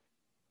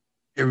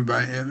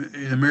everybody,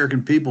 the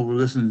American people were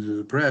listening to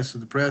the press. So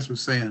the press was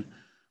saying,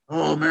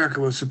 oh, America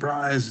was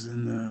surprised.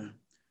 And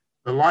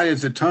the light at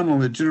the tunnel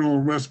that General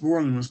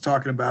Westmoreland was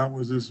talking about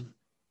was this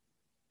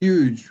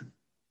huge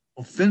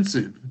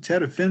offensive,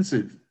 Tet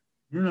offensive.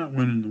 We're not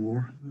winning the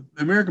war.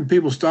 The American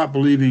people stopped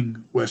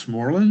believing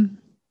Westmoreland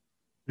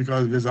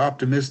because of his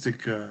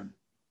optimistic,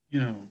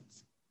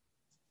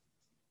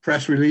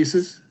 press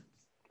releases,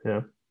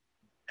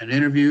 and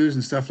interviews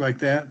and stuff like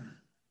that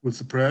with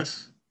the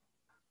press,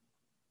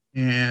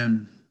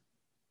 and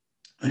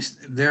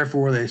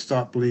therefore they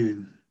stopped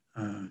believing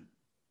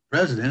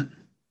President,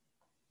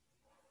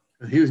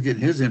 because he was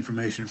getting his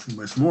information from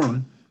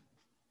Westmoreland.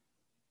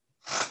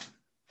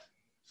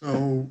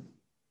 So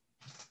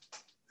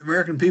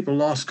American people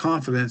lost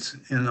confidence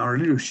in our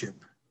leadership,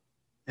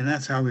 and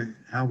that's how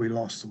we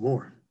lost the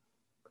war.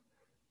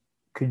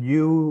 Could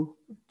you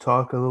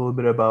talk a little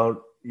bit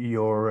about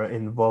your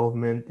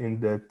involvement in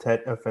the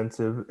Tet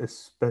offensive,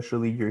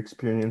 especially your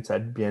experience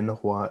at Bien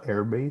Hoa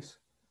Air Base?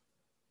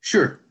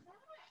 Sure.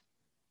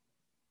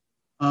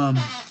 The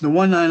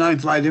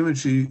 199th Light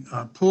Infantry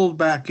pulled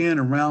back in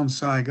around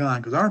Saigon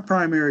because our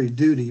primary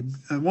duty,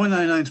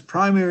 199's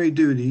primary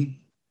duty,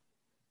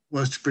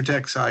 was to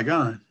protect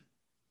Saigon.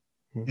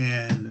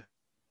 And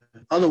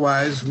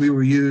otherwise, we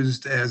were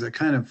used as a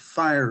kind of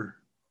fire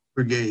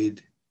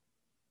brigade.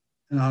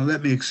 And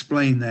let me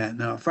explain that.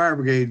 Now, a fire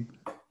brigade,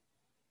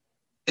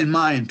 in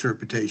my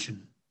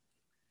interpretation,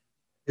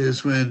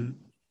 is when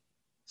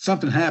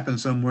something happened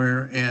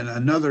somewhere and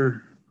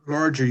another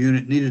larger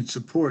unit needed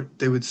support,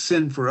 they would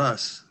send for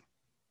us.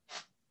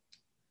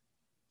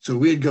 So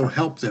we'd go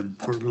help them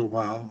for a little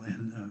while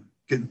and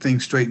getting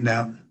things straightened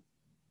out,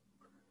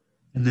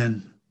 and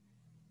then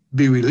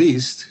be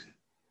released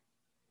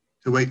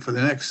to wait for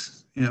the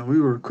next. We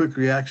were a quick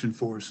reaction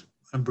force,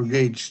 a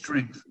brigade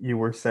strength. You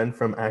were sent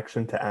from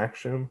action to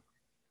action?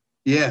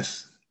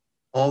 Yes,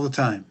 all the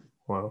time.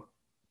 Wow.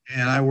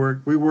 And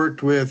we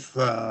worked with,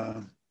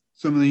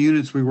 some of the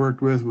units we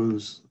worked with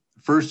was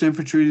 1st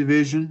Infantry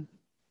Division,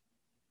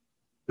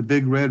 the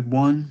Big Red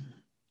One,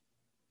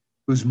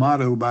 whose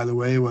motto, by the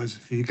way, was,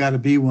 if you got to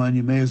be one,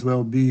 you may as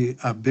well be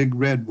a Big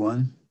Red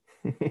One.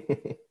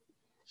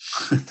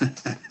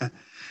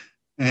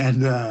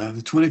 And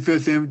the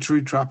 25th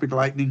Infantry Tropic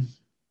Lightning.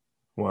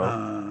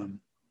 Wow.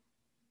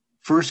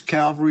 1st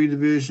Cavalry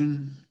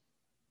Division,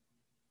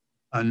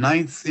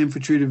 9th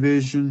Infantry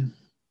Division.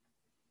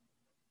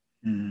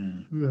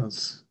 Who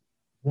else?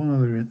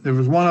 There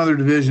was one other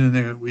division in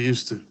there that we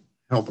used to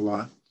help a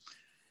lot.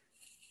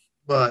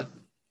 But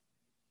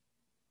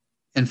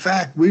in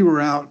fact, we were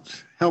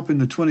out helping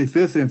the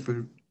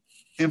 25th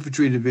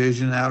Infantry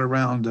Division out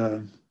around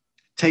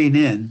Tay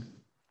Ninh,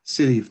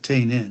 city of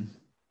Tay Ninh,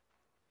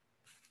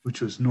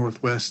 which was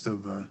northwest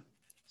of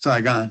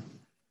Saigon.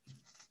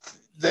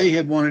 They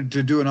had wanted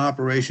to do an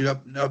operation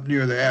up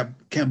near the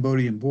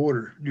Cambodian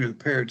border, near the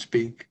Parrot's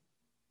Peak.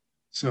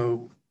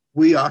 So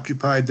we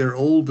occupied their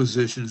old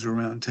positions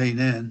around Tay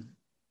Ninh,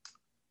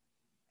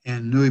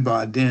 and Nui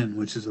Ba Din,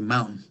 which is a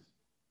mountain.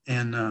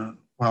 And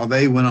while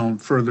they went on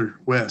further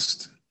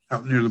west,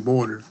 out near the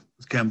border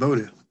with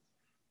Cambodia,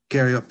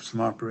 carry up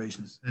some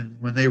operations. And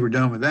when they were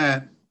done with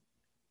that,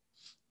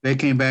 they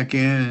came back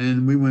in,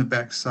 and we went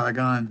back to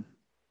Saigon,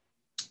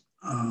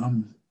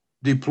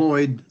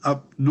 deployed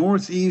up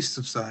northeast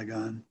of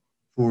Saigon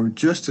for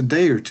just a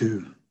day or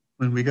two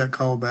when we got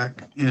called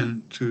back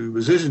into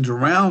positions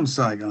around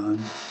Saigon.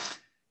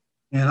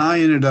 And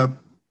I ended up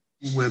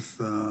with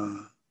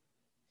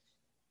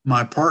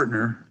my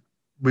partner.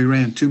 We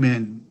ran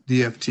two-man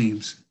DF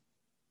teams.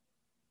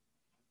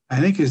 I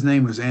think his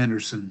name was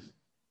Anderson.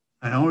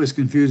 I always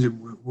confuse it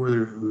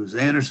whether it was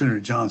Anderson or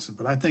Johnson,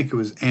 but I think it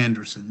was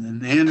Anderson.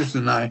 And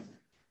Anderson and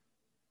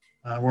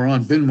I were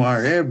on Ben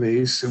Wire Air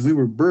Base, and we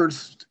were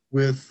berthed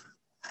with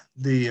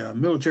the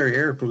military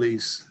air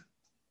police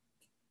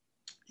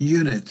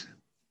unit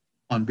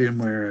on Ben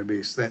Wire Air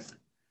Base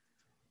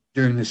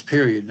during this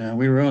period. Now,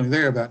 we were only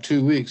there about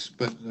 2 weeks,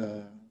 but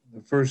the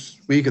first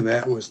week of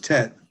that was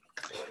Tet.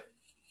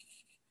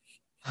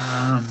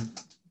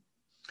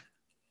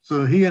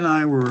 So he and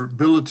I were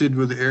billeted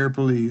with the air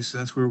police.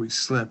 That's where we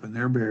slept, in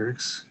their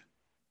barracks.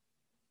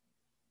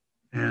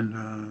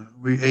 And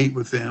we ate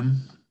with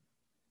them.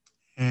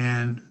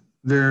 And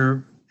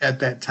there, at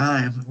that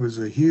time, was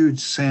a huge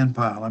sand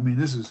pile. I mean,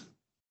 this is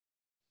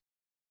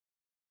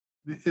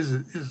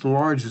as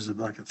large as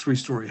like a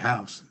 3-story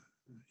house,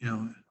 you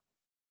know.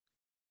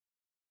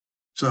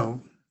 So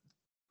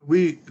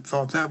we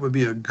thought that would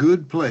be a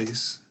good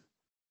place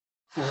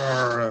for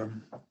our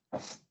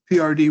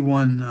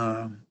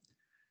PRD-1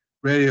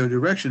 radio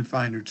direction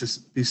finder to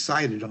be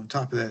sighted on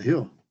top of that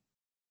hill.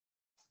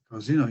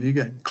 Because, you know, you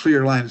got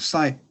clear line of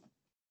sight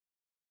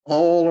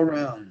all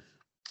around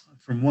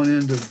from one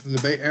end of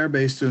the air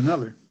base to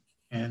another,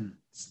 and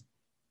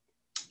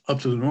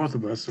up to the north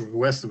of us or the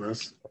west of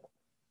us,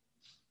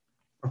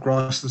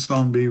 across the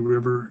Songbi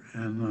River,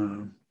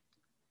 and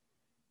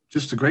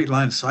just a great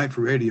line of sight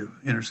for radio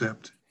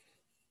intercept,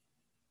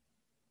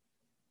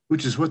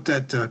 which is what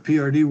that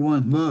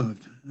PRD-1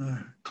 loved,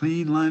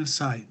 clean line of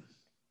sight.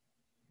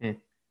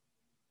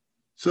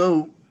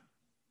 So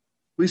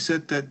we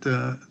set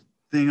that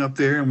thing up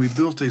there, and we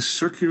built a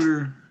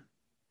circular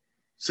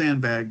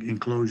sandbag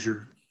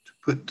enclosure to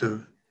put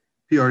the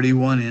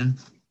PRD-1 in.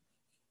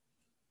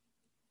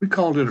 We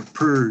called it a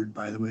PURD,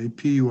 by the way,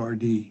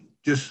 P-U-R-D,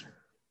 just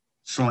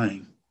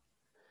slang.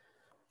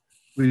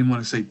 We didn't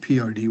want to say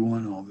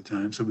PRD-1 all the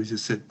time, so we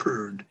just said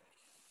PURD.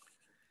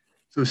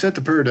 So we set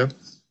the PURD up,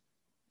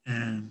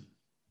 and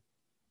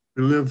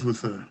we lived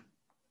with the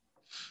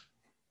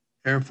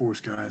Air Force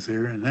guys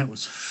there, and that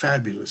was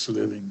fabulous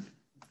living.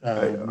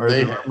 Are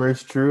the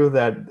rumors true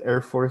that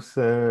Air Force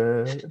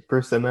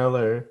personnel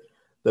are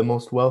the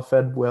most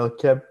well-fed,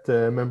 well-kept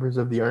members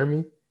of the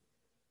Army?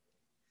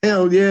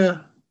 Hell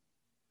yeah.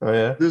 Oh,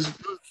 yeah?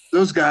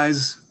 Those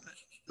guys,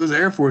 those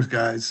Air Force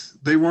guys,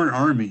 they weren't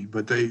Army,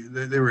 but they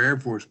were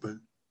Air Force, but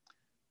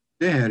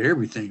they had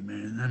everything,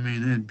 man. I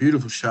mean, they had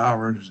beautiful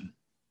showers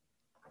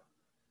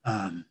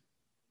and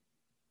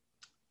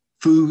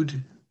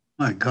food.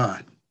 My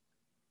God.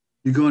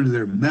 You go into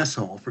their mess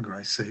hall, for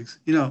Christ's sakes.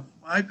 You know,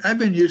 I've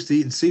been used to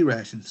eating sea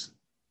rations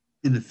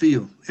in the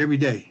field every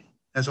day.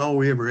 That's all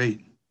we ever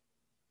ate.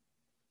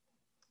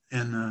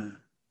 And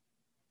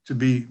to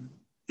be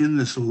in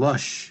this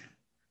lush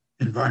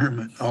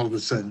environment all of a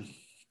sudden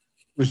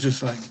was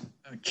just like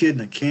a kid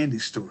in a candy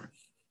store.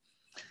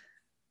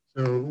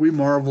 So we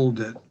marveled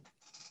at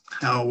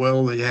how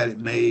well they had it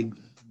made.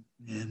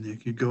 And they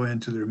could go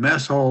into their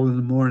mess hall in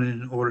the morning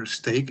and order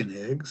steak and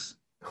eggs.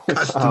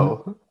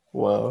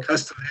 Wow.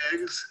 Custom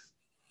eggs,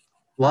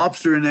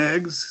 lobster and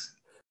eggs,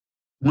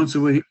 once a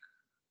week.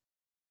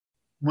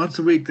 Once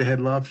a week they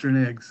had lobster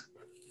and eggs.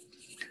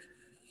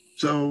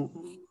 So,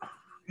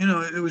 you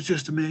know, it was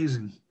just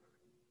amazing.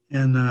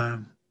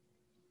 And,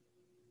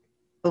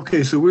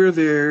 okay, so we're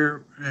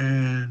there,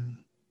 and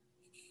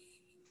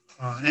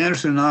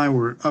Anderson and I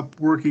were up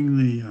working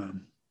the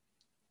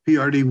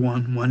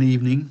PRD-1 one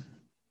evening.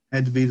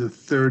 Had to be the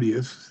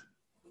 30th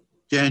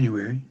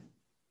January.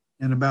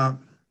 And about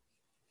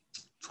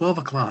 12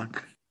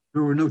 o'clock,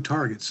 there were no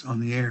targets on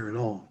the air at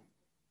all,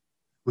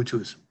 which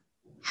was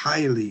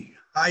highly,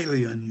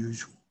 highly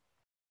unusual.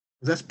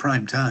 That's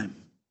prime time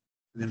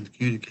for them to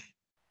communicate.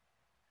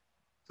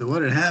 So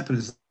what had happened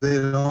is they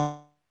had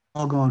all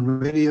gone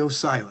radio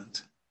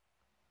silent.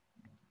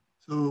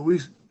 So we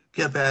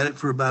kept at it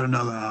for about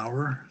another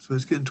hour. So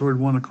it's getting toward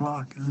 1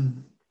 o'clock.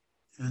 And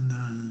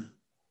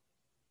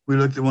we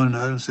looked at one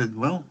another and said,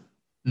 well,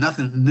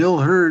 nothing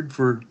heard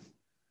for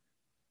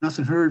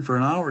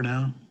an hour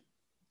now.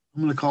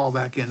 I'm going to call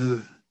back into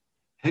the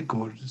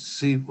headquarters to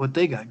see what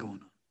they got going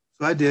on.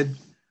 So I did.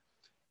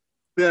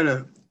 We had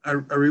a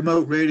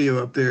remote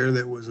radio up there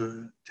that was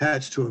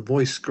attached to a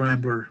voice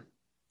scrambler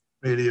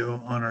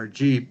radio on our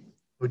Jeep,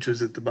 which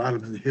was at the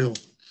bottom of the hill.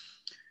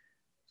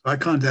 So I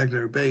contacted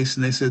our base,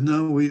 and they said,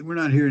 no, we're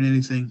not hearing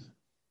anything.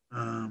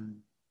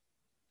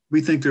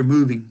 We think they're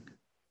moving,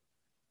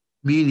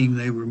 meaning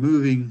they were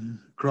moving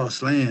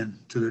across land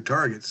to their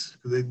targets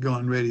because they'd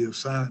gone radio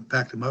silent,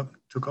 packed them up,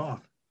 took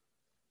off.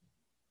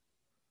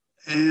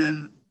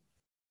 And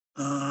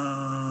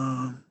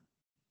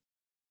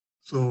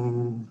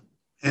so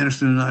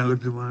Anderson and I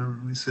looked at one another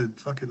and we said,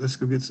 fuck it, let's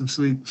go get some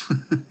sleep.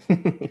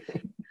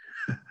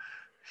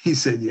 He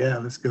said, yeah,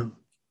 let's go.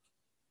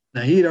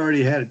 Now, he'd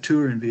already had a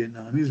tour in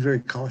Vietnam. He was a very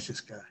cautious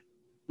guy.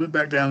 Went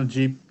back down the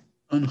Jeep,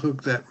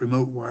 unhooked that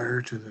remote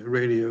wire to the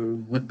radio,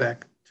 went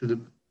back to the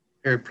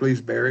air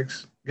police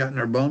barracks, got in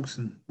our bunks,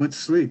 and went to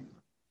sleep.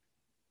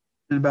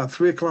 And about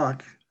 3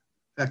 o'clock,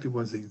 in fact, it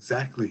was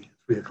exactly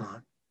 3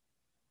 o'clock,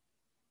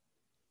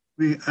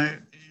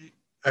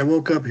 I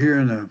woke up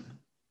hearing a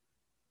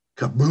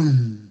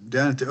kaboom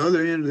down at the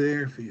other end of the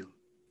airfield.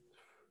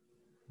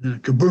 And a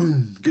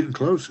kaboom, getting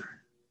closer.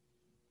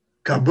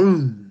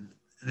 Kaboom,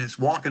 and it's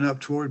walking up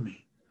toward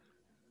me.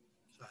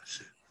 So I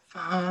said,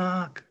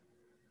 fuck.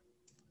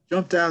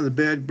 Jumped out of the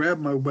bed,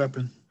 grabbed my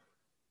weapon,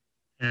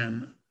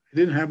 and I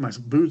didn't have my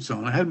boots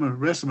on. I had the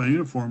rest of my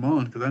uniform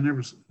on because I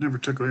never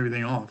took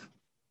everything off.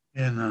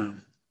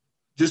 And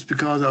just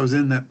because I was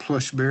in that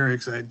plush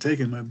barracks, I had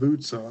taken my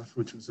boots off,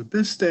 which was a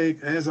mistake,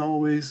 as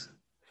always.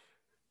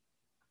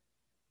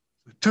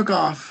 I took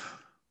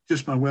off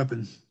just my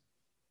weapon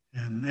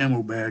and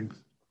ammo bag.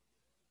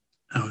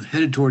 I was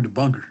headed toward the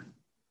bunker,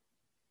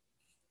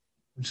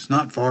 which is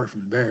not far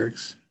from the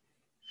barracks.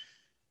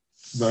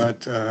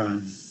 But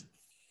I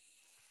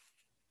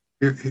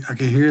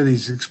could hear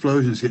these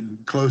explosions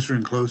getting closer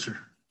and closer.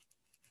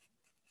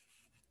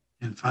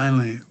 And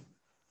finally,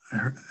 I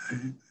heard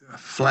a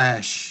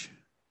flash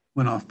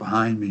went off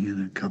behind me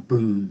and a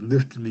kaboom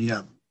lifted me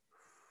up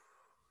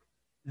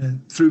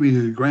and threw me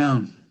to the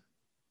ground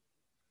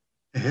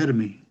ahead of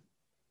me.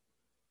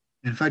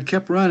 And if I'd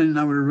kept running,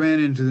 I would have ran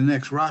into the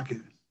next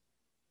rocket.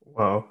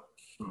 Wow.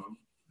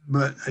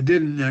 But I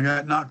didn't. I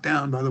got knocked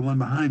down by the one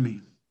behind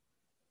me.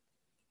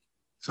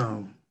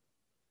 So,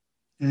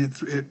 and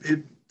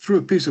it threw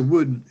a piece of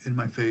wood in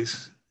my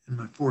face, in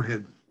my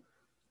forehead.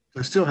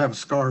 I still have a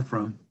scar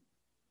from,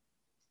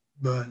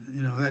 but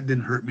that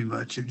didn't hurt me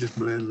much. It just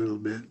bled a little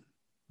bit.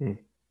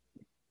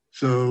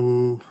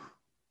 So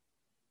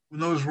when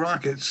those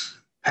rockets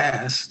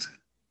passed,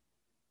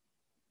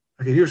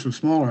 I could hear some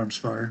small arms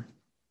fire.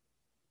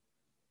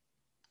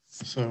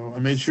 So I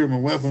made sure my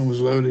weapon was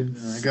loaded,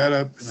 and I got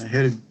up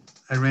and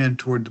I ran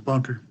toward the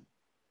bunker,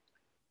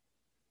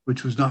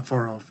 which was not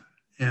far off.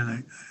 And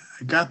I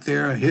got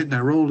there, I hit, and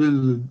I rolled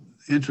into the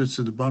entrance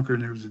of the bunker,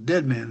 and there was a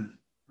dead man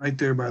right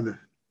there by the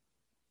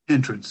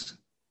entrance.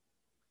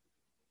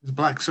 It was a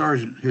black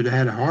sergeant who'd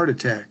had a heart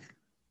attack,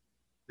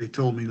 they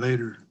told me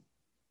later,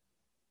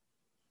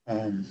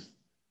 from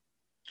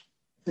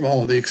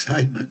all the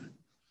excitement.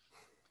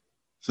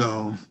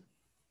 So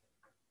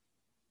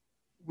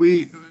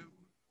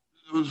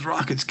those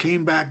rockets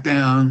came back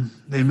down.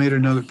 They made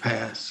another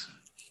pass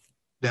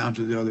down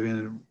to the other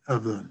end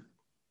of the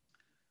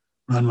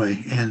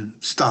runway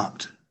and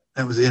stopped.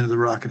 That was the end of the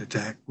rocket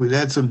attack. We'd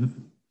had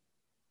some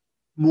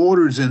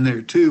mortars in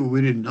there too.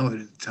 We didn't know it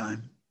at the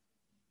time.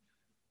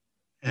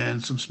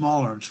 And some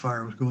small arms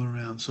fire was going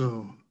around.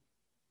 So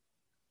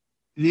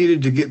I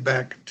needed to get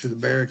back to the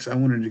barracks. I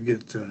wanted to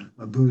get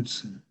my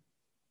boots and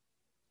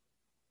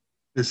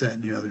this, that,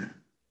 and the other.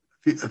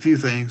 A few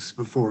things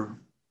before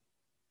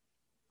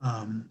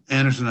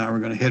Anderson and I were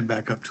going to head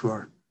back up to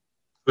our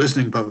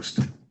listening post.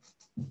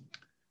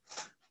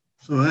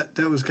 So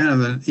that was kind of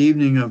the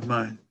evening of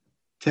my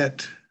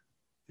TET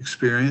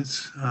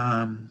experience.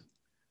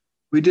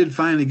 We did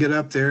finally get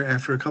up there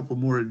after a couple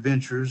more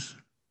adventures,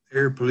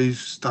 air police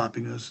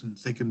stopping us and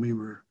thinking we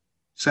were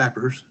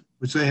sappers,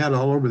 which they had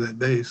all over that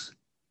base.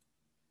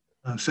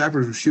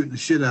 Sappers were shooting the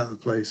shit out of the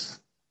place.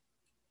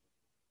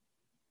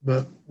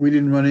 But we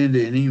didn't run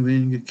into any. We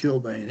didn't get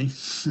killed by any.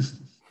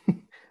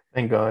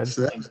 Thank God.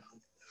 So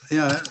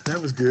that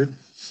was good.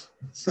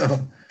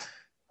 So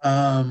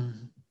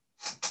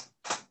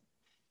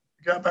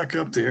got back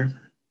up there,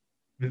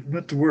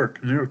 went to work,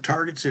 and there were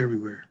targets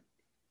everywhere.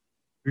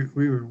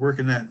 We were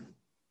working that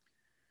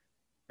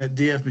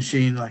DF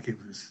machine like it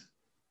was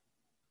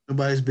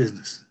nobody's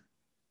business.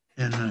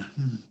 And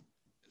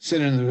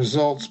sending the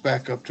results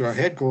back up to our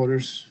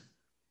headquarters,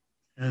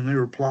 and they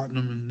were plotting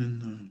them and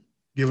then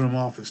giving them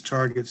off as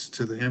targets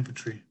to the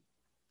infantry.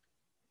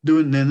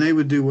 Then they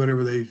would do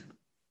whatever they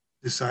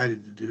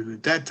decided to do.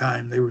 At that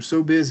time, they were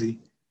so busy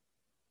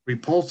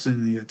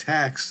repulsing the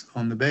attacks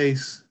on the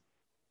base,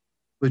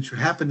 which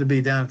happened to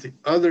be down at the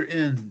other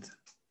end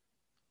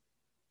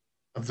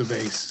of the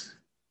base.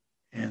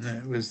 And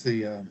it was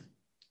I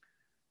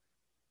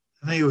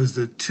think it was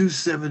the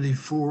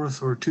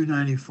 274th or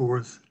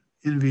 294th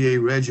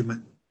NVA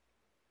Regiment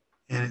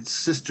and its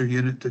sister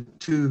unit, the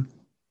 295th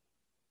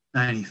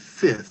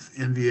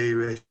NVA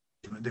Regiment,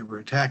 that were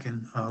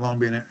attacking Long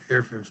Beach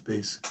Air Force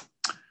Base.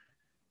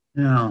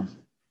 Now,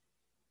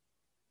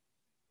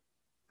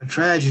 a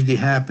tragedy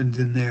happened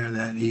in there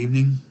that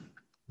evening.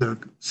 The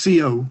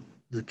CO,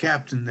 the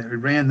captain that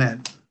ran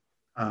that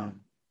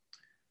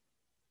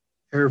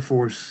Air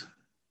Force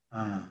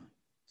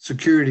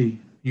security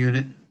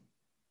unit,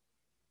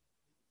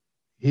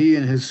 he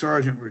and his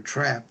sergeant were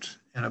trapped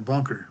in a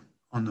bunker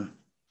on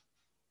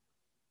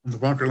the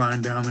bunker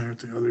line down there at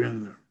the other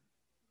end of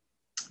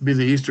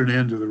the eastern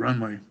end of the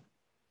runway.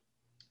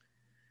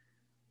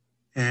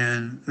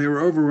 And they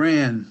were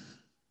overran,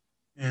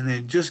 and they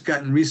had just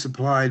gotten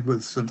resupplied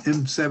with some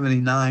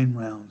M79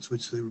 rounds,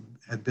 which they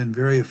had been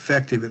very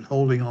effective at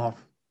holding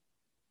off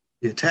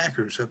the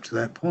attackers up to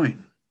that point.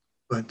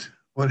 But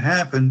what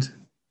happened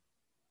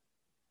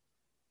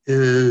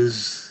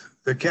is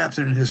the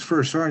captain and his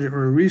first sergeant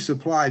were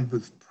resupplied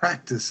with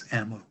practice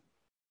ammo,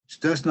 which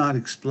does not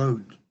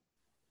explode.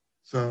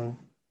 So,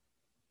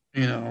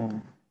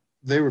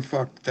 they were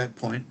fucked at that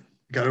point,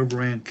 got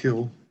overran,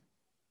 killed.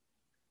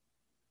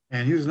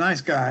 And he was a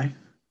nice guy.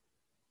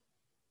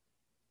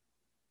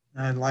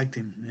 I liked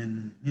him.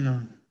 And,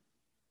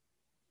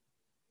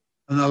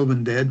 another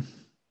one dead,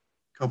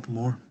 a couple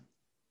more.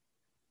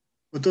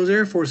 But those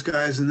Air Force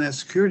guys in that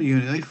security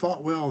unit, they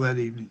fought well that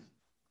evening.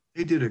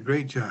 They did a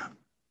great job.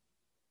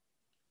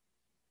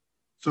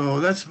 So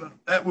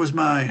that was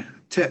my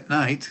Tet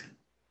night.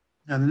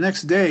 Now, the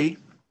next day,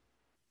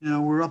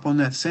 we're up on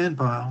that sand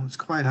pile. It's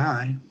quite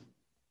high.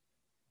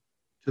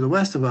 To the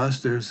west of us,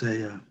 there's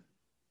a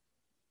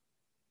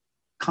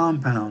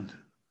compound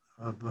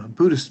of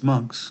Buddhist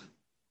monks,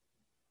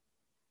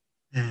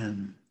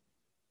 and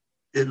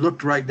it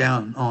looked right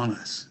down on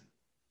us.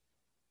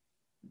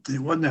 It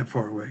wasn't that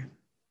far away.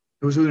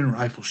 It was within a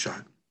rifle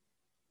shot.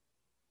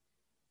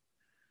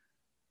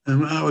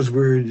 And I was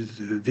worried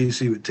that the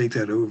VC would take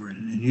that over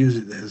and use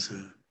it as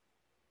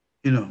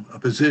a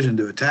position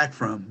to attack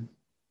from.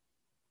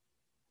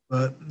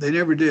 But they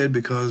never did,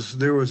 because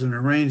there was an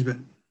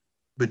arrangement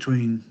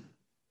between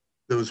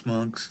those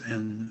monks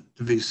and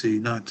the VC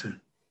not to,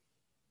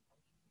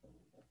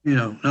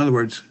 in other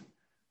words,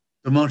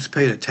 the monks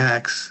paid a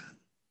tax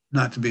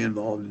not to be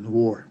involved in the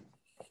war.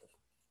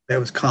 That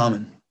was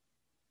common.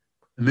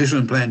 The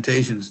Michelin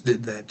plantations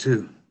did that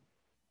too.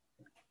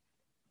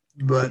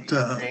 But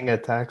paying a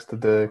tax to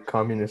the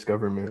communist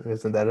government,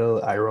 isn't that a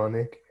little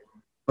ironic?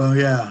 Well,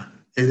 yeah,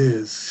 it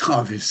is,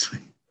 obviously.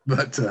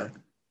 But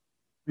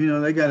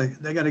they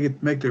gotta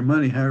make their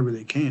money however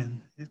they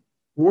can.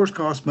 Wars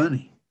cost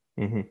money.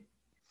 Mm-hmm.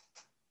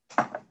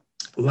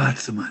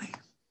 Lots of money.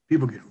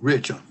 People get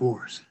rich on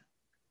wars.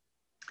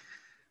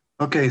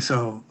 Okay,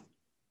 so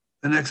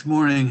the next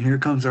morning, here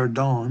comes our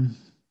dawn.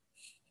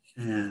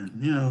 And,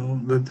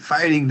 the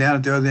fighting down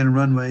at the other end of the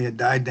runway had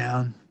died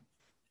down.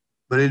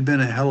 But it'd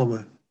been a hell of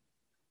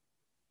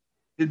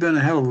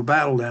a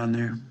battle down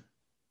there.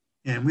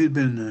 And we'd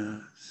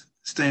been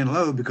staying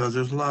low because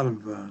there's a lot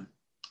of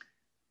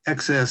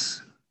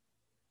excess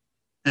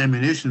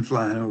ammunition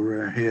flying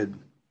over our head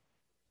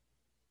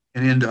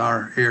and into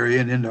our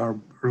area and into our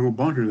little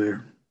bunker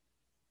there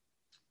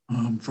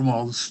from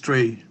all the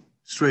stray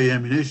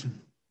ammunition.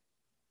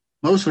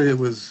 Mostly it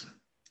was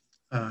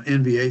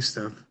NVA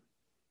stuff,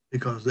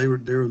 because they were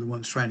the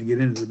ones trying to get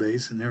into the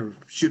base, and they were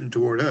shooting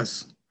toward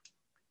us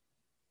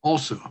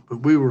also,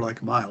 but we were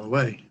like a mile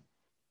away.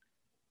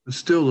 But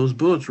still, those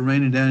bullets were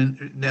raining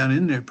down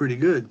in there pretty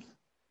good.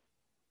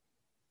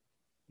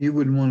 You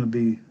wouldn't want to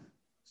be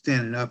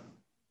standing up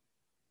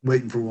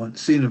waiting for one,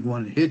 seeing if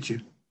one would hit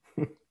you.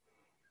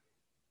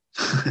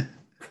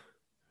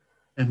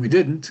 And we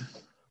didn't.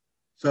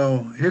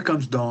 So here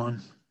comes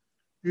dawn,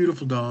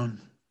 beautiful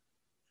dawn.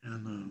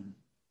 And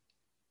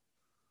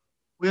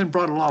we hadn't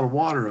brought a lot of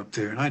water up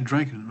there, and I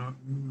drank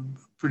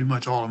pretty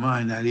much all of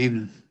mine that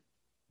evening,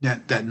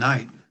 that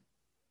night.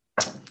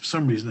 For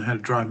some reason, I had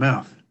a dry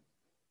mouth.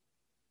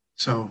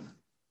 So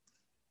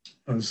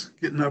I was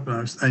getting up,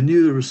 and I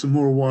knew there was some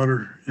more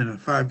water in a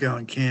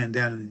 5-gallon can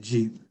down in the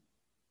Jeep.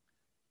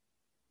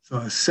 So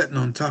I was sitting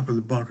on top of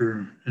the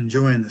bunker,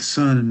 enjoying the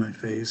sun in my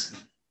face,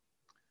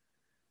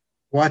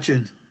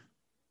 watching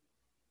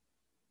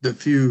the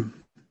few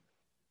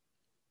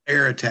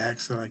air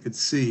attacks that I could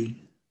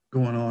see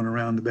going on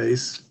around the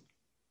base.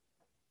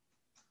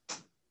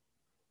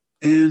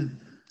 And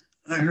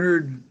I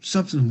heard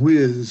something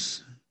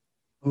whiz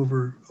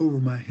over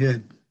my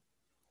head.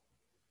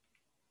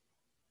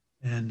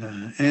 And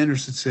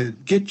Anderson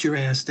said, "Get your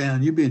ass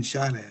down, you're being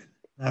shot at."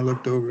 I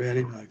looked over at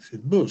him, and I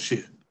said,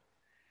 "Bullshit."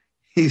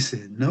 He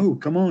said, "No,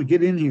 come on,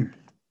 get in here."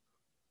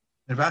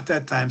 And about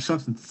that time,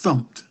 something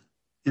thumped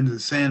into the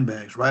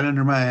sandbags right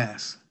under my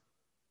ass.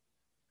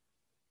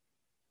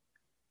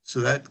 So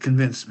that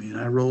convinced me, and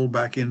I rolled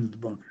back into the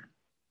bunker.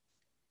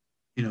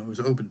 It was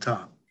open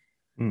top.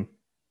 Mm.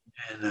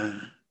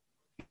 And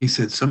he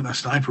said, a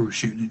sniper was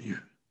shooting at you.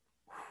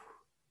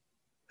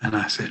 And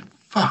I said,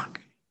 fuck.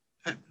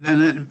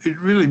 And it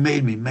really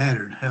made me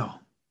madder than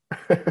hell.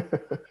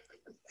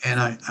 And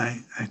I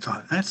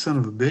thought, that son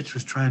of a bitch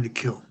was trying to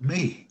kill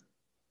me.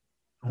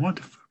 What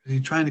the fuck is he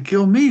trying to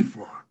kill me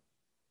for?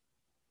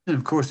 And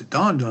of course, it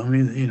dawned on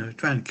me that,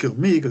 trying to kill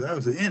me because I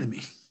was the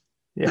enemy.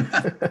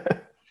 Yeah.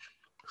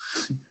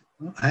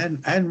 Well, I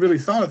hadn't really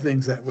thought of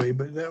things that way,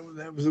 but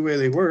that was the way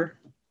they were.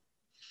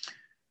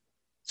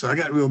 So I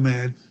got real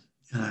mad,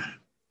 and I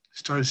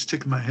started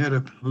sticking my head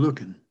up and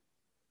looking,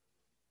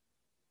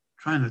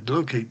 trying to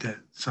locate that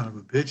son of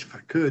a bitch if I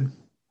could.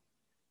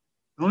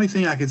 The only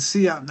thing I could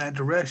see out in that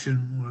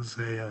direction was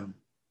an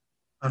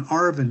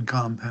Arvin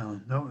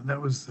compound. That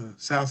was the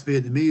South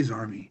Vietnamese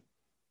army,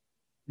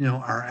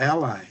 our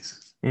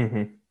allies.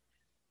 Mm-hmm.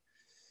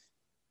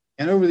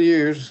 And over the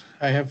years,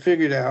 I have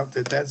figured out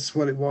that that's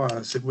what it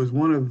was. It was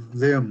one of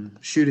them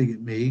shooting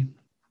at me,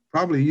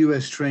 probably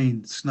U.S.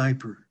 trained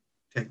sniper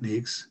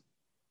techniques.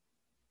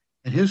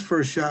 And his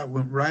first shot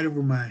went right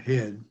over my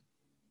head.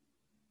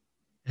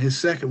 And his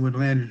second one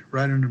landed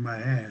right under my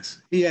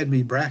ass. He had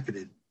me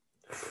bracketed.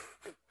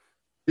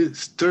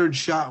 His third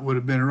shot would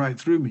have been right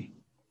through me.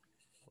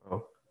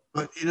 Oh.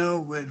 But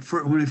when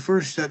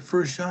that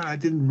first shot, I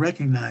didn't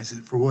recognize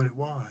it for what it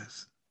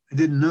was. I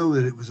didn't know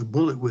that it was a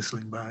bullet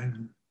whistling by.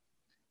 And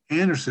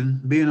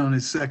Anderson, being on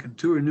his second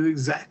tour, knew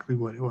exactly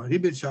what it was.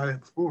 He'd been shot at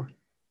before.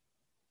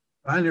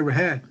 I never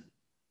had.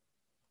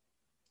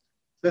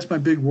 That's my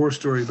big war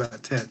story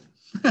about Tet.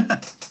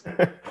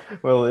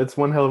 Well, it's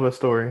one hell of a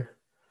story.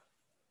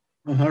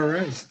 All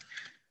right.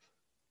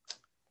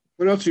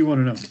 What else do you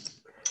want to know?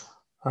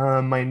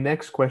 My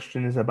next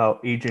question is about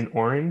Agent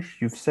Orange.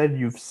 You've said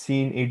you've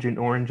seen Agent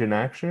Orange in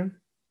action?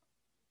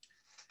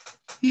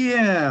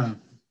 Yeah,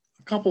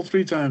 a couple,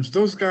 3 times.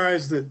 Those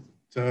guys that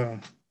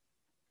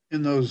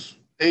in those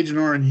Agent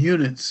Orange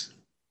units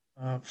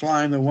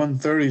flying the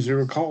 130s, they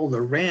were called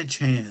the ranch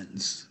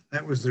hands.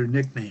 That was their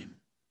nickname.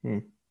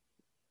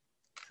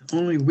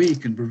 Only we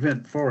can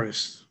prevent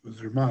forests was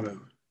their motto.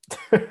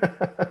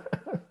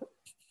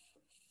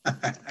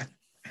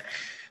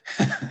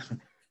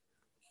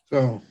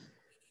 So,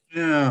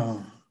 yeah,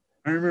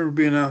 I remember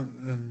being out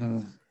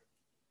in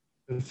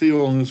the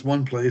field in this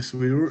one place.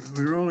 We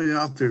were only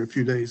out there a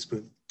few days,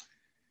 but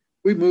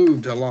we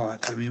moved a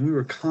lot. I mean, we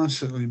were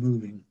constantly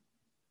moving.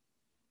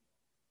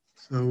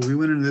 So we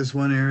went into this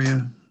one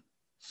area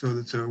so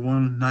that the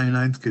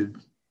 199th could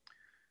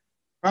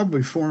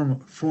probably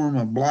form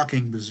a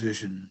blocking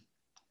position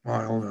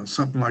while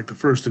something like the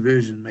 1st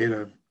Division made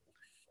an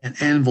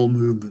anvil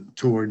movement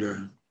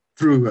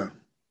through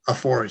a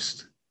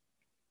forest.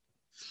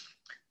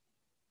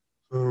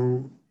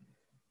 So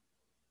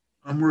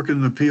I'm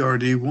working the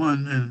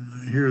PRD-1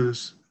 and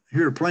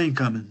hear a plane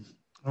coming.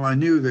 Well, I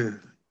knew the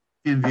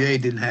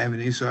NVA didn't have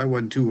any, so I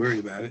wasn't too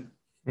worried about it.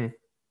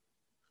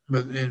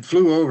 But it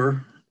flew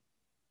over,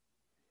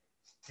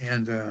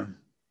 and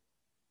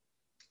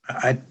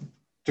I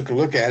took a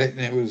look at it,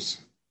 and it was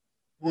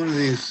one of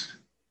these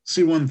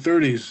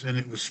C-130s, and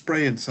it was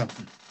spraying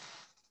something.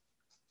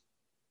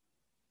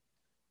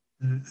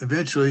 And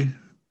eventually,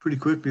 pretty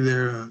quickly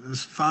there,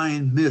 this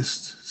fine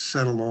mist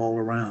settled all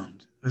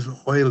around. There's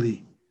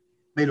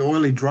made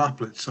oily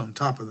droplets on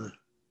top of the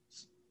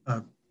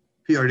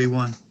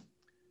PRD-1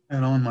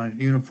 and on my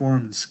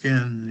uniform and skin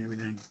and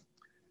everything.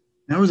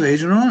 That was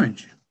Agent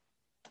Orange.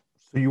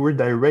 So you were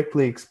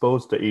directly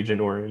exposed to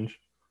Agent Orange?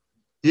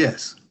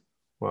 Yes.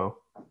 Wow.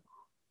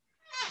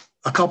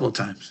 A couple of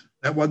times.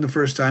 That wasn't the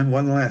first time,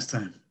 wasn't the last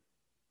time.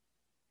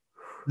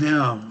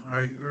 Now,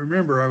 I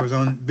remember I was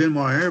on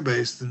Benoit Air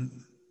Base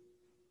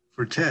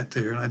for Tet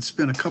there, and I'd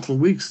spent a couple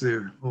of weeks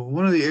there. Well,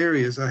 one of the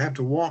areas I have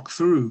to walk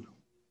through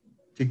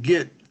to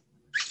get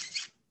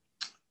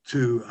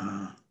to,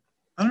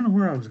 I don't know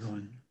where I was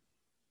going.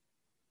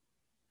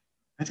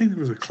 I think there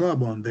was a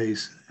club on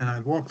base, and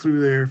I'd walk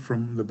through there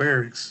from the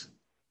barracks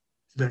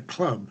to that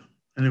club,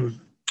 and it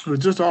was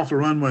just off the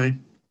runway,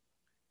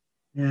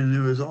 and it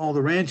was all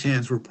the ranch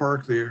hands were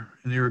parked there,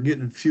 and they were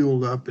getting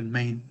fueled up and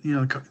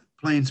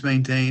planes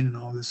maintained and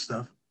all this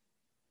stuff.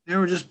 There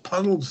were just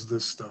puddles of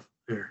this stuff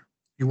there.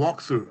 You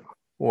walk through it.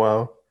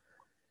 Wow.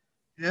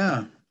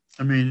 Yeah.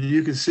 I mean,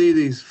 you could see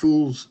these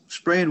fools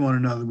spraying one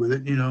another with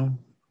it,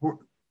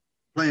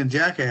 playing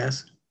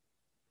jackass.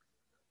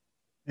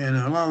 And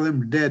a lot of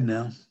them are dead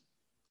now.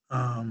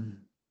 In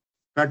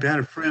fact, I had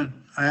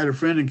a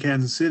friend in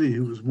Kansas City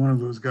who was one of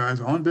those guys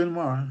on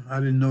Benoit. I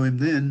didn't know him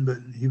then, but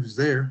he was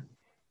there.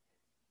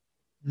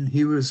 And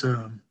he was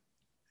an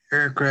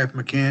aircraft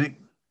mechanic.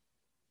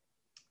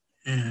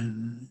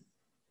 And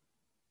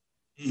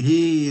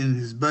he and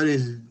his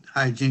buddies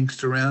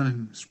hijinksed around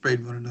and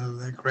sprayed one another,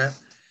 that crap.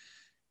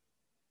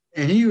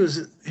 And he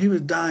was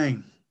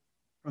dying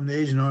from the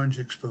Agent Orange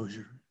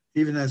exposure,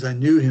 even as I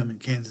knew him in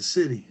Kansas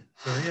City.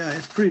 So yeah,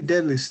 it's pretty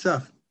deadly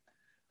stuff.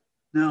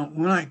 Now,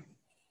 when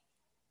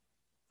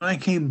I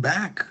came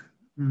back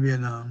from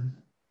Vietnam,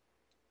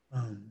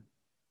 in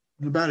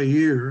about a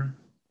year,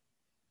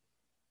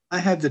 I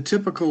had the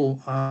typical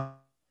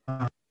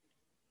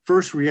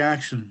first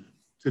reaction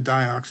to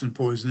dioxin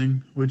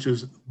poisoning, which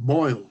is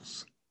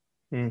boils.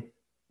 And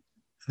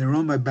they were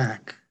on my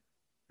back.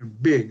 They're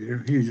big,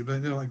 they're huge,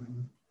 but they're like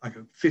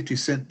a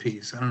 50-cent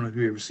piece. I don't know if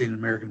you've ever seen an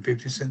American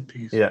 50-cent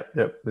piece. Yeah,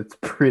 it's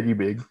pretty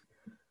big.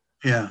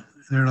 Yeah,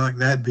 and they're like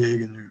that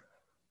big, and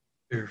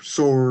they're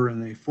sore,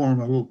 and they form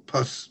a little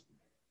pus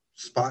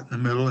spot in the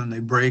middle, and they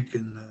break,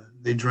 and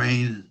they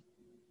drain, and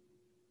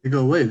they go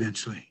away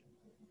eventually.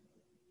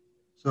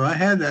 So I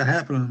had that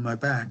happen on my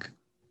back.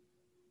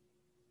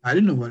 I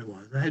didn't know what it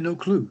was. I had no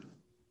clue.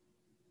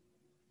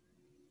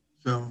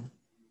 So,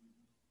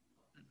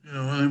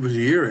 it was a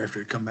year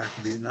after I'd come back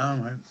from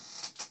Vietnam.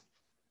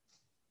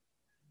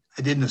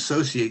 I didn't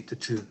associate the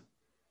two.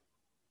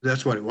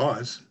 That's what it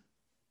was.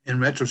 In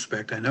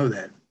retrospect, I know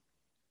that.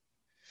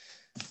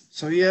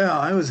 So yeah,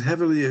 I was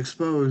heavily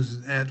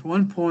exposed at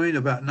one point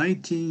about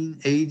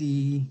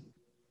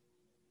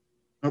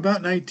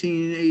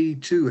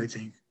 1982, I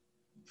think.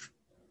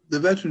 The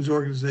Veterans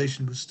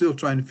Organization was still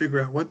trying to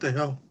figure out what the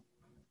hell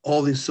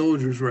all these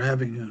soldiers were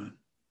having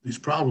these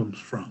problems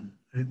from.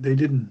 They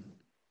didn't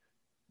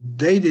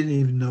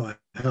even know a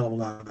hell of a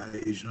lot about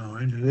Agent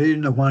Orange. They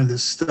didn't know why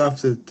this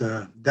stuff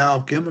that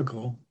Dow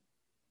Chemical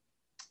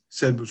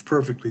said was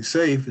perfectly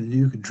safe and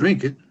you could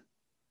drink it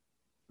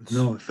with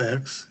no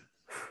effects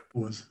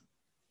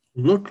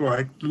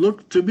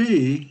looked to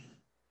be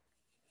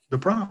the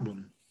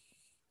problem.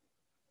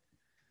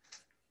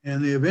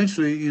 And they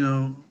eventually,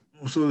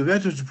 so the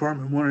Veterans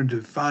Department wanted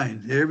to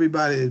find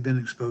everybody that had been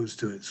exposed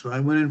to it. So I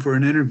went in for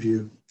an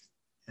interview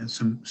and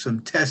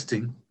some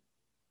testing.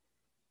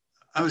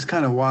 I was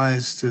kind of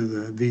wise to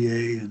the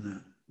VA and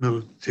the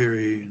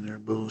military and their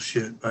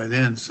bullshit by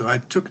then. So I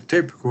took a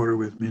tape recorder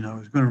with me and I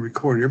was going to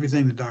record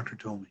everything the doctor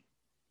told me.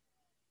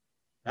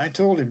 I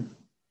told him,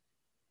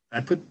 I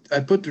put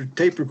the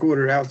tape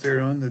recorder out there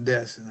on the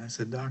desk and I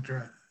said,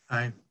 Doctor,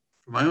 for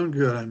my own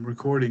good, I'm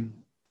recording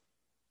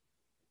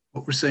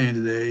what we're saying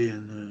today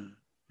and,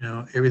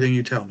 everything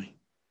you tell me.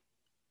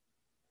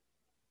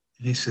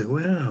 And he said,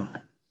 well,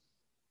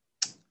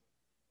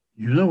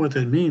 you know what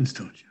that means,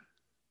 don't you?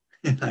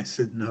 And I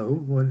said, no,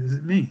 what does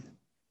it mean?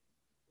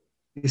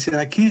 He said,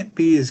 I can't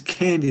be as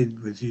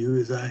candid with you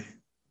as I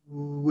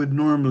would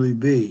normally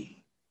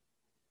be.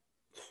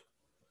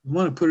 You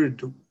want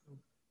to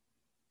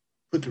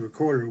put the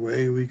recorder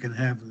away, we can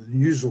have the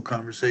usual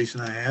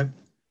conversation I have.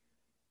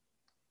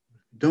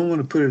 Don't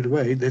want to put it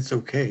away, that's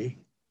okay.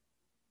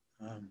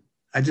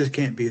 I just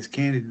can't be as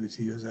candid with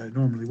you as I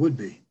normally would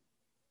be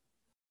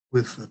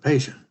with the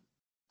patient.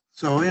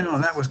 So,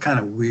 that was kind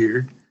of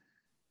weird.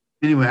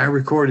 Anyway, I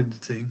recorded the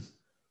thing,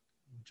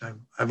 which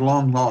I've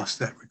long lost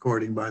that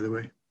recording, by the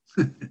way.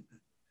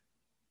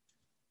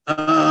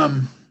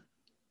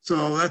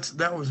 So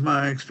that was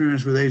my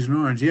experience with Agent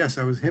Orange. Yes,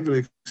 I was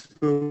heavily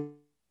exposed.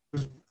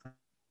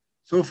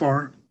 So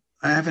far,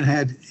 I haven't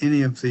had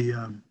any of the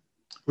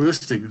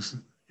listings.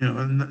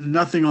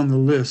 Nothing on the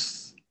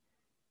list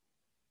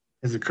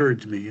has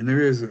occurred to me. And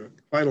there is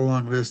quite a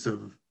long list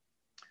of,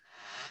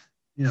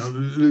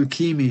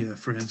 leukemia,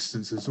 for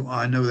instance.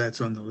 I know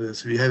that's on the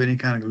list. If you have any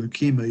kind of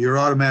leukemia, you're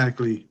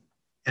automatically,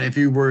 and if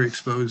you were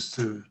exposed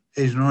to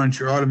Agent Orange,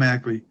 you're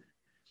automatically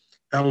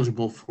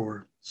eligible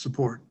for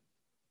support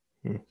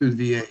through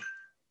the VA.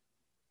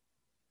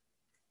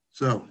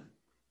 So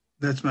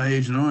that's my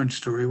Agent Orange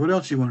story. What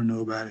else you want to know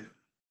about it?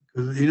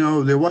 Because,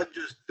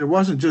 there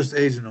wasn't just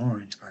Agent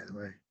Orange, by the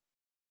way.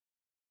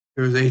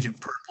 There was Agent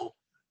Purple,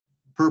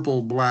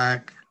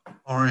 black,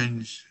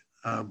 orange,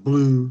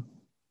 blue,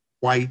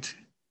 white.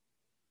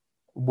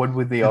 What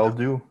would they all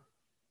do?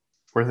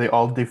 Were they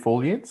all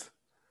defoliants?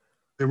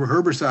 They were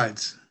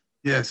herbicides,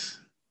 yes.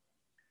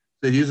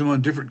 They use them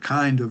on different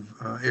kind of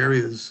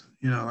areas.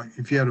 Like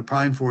if you had a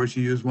pine forest,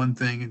 you use one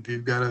thing. If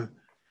you've got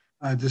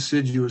a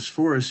deciduous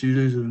forest, you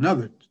use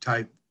another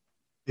type,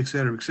 et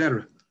cetera, et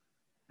cetera.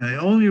 And the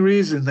only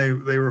reason they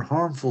were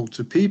harmful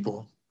to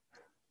people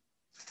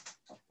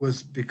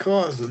was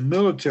because the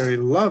military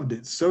loved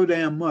it so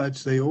damn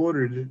much, they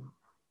ordered it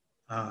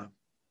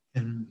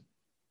in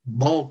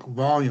bulk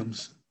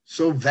volumes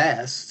so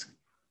vast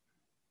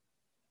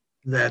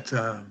that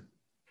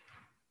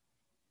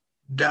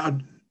Dow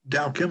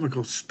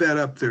Chemical sped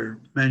up their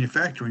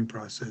manufacturing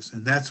process,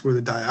 and that's where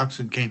the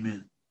dioxin came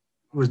in.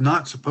 It was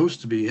not supposed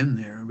to be in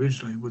there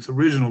originally with the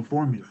original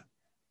formula.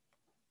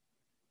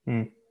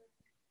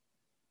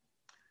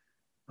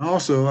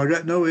 Also, I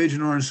got no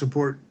Agent Orange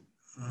support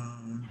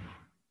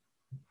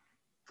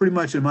pretty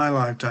much in my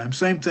lifetime.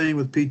 Same thing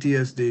with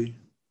PTSD,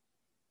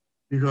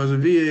 because the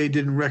VA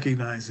didn't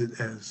recognize it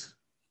as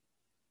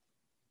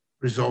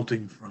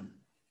resulting from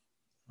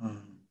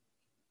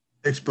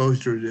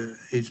exposure to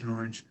Agent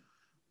Orange,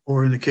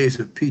 or in the case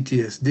of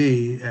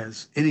PTSD,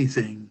 as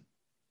anything,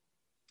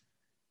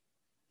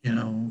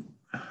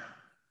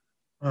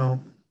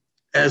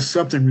 as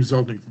something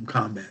resulting from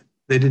combat.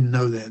 They didn't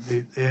know that.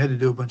 They had to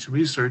do a bunch of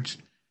research,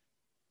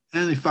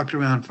 and they fucked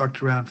around for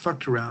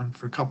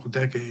a couple of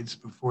decades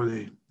before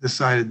they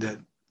decided that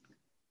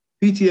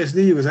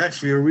PTSD was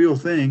actually a real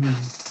thing. And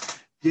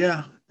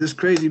yeah, this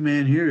crazy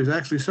man here is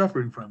actually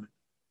suffering from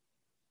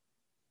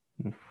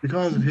it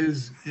because of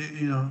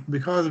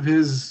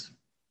his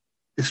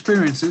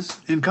experiences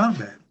in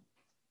combat.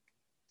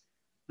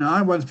 Now,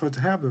 I wasn't supposed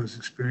to have those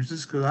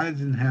experiences because I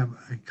didn't have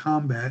a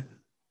combat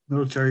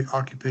military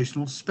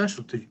occupational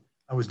specialty.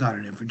 I was not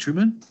an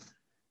infantryman.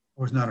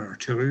 I was not an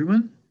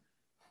artilleryman.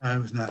 I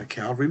was not a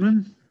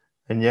cavalryman.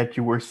 And yet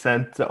you were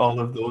sent to all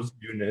of those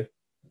units.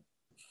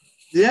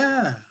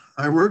 Yeah,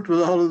 I worked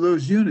with all of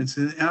those units,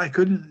 and I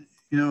couldn't,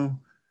 I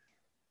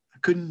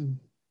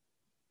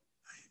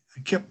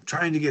kept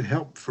trying to get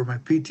help for my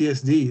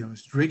PTSD. I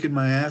was drinking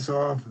my ass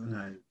off,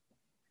 and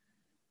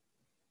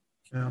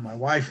my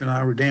wife and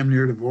I were damn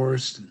near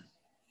divorced. And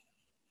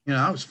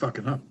I was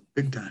fucking up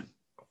big time.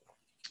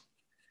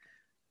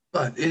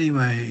 But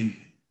anyway,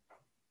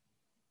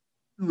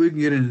 we can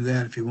get into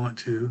that if you want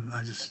to.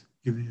 I just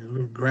give you a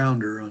little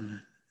grounder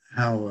on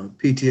how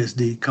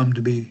PTSD come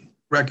to be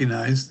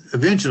recognized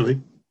eventually.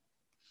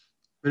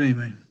 But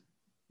anyway,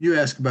 you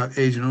asked about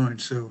Agent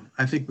Orange, so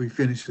I think we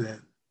finished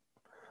that.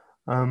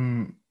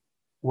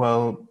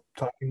 Well,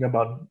 talking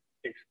about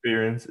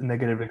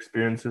negative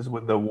experiences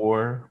with the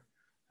war.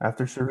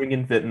 After serving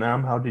in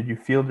Vietnam, how did you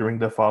feel during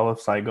the fall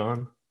of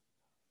Saigon?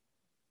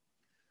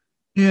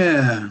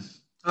 Yeah,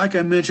 like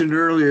I mentioned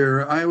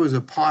earlier, I was a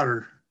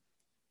potter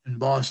in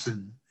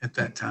Boston at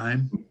that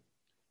time.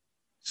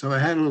 So I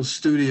had a little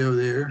studio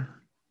there,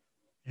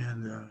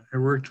 and I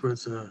worked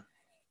with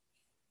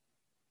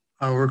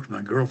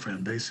my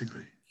girlfriend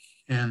basically,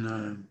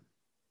 and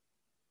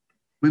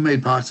we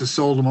made pots and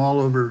sold them all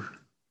over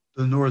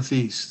the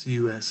Northeast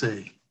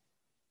USA.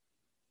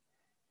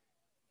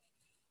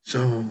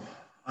 So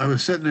I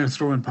was sitting there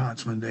throwing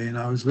pots one day, and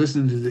I was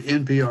listening to the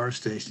NPR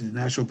station, the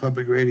National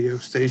Public Radio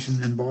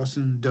station in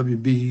Boston,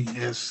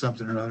 WBS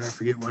something or other. I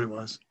forget what it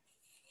was.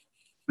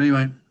 But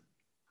anyway,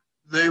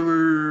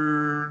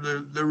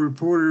 the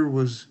reporter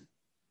was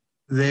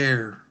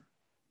there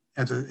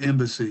at the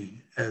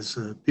embassy as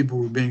people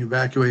were being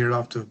evacuated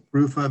off the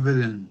roof of it,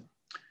 and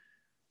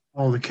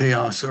all the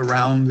chaos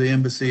around the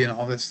embassy and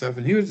all that stuff.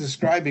 And he was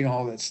describing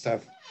all that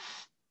stuff.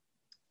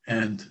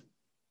 And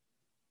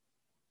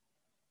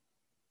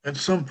at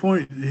some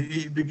point,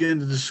 he began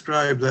to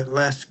describe that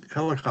last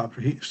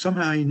helicopter.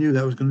 Somehow he knew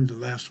that was going to be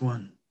the last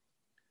one.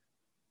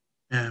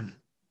 And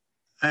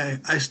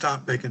I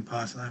stopped making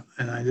pots,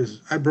 and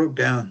I broke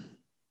down,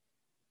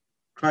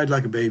 cried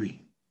like a baby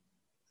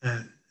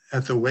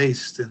at the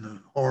waste and the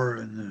horror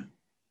and the,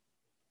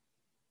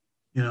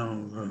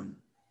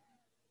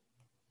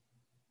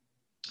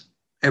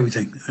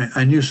 everything.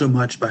 I knew so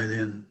much by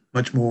then,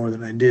 much more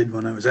than I did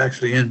when I was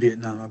actually in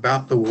Vietnam,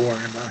 about the war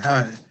and about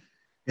how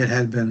it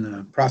had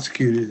been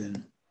prosecuted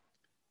and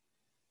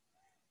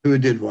who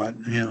did what.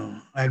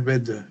 I had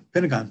read the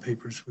Pentagon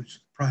Papers, which is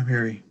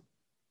primary.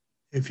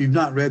 If you've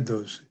not read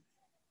those,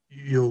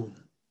 you'll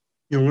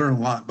learn a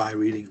lot by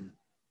reading them.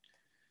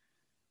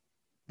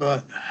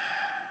 But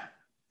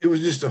it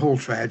was just a whole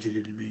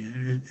tragedy to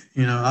me.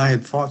 I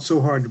had fought so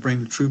hard to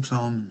bring the troops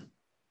home.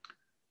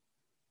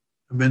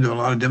 I've been to a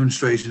lot of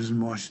demonstrations in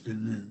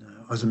Washington, and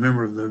I was a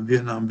member of the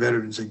Vietnam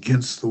Veterans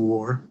Against the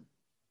War.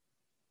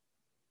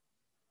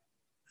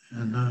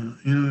 And,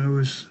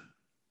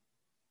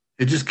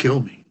 it just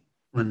killed me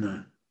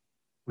when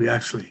we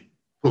actually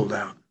pulled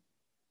out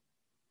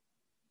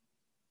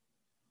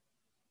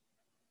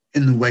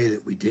in the way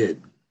that we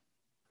did.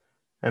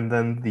 And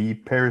then the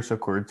Paris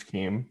Accords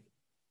came.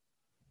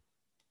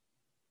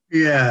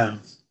 Yeah,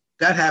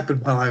 that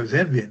happened while I was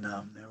in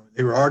Vietnam.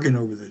 They were arguing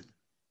over the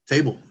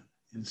table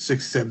in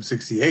 67,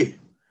 68.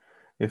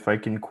 If I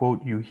can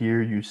quote you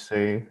here, you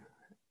say,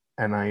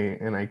 and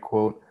I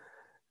quote,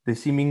 "The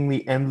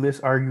seemingly endless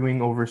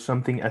arguing over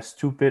something as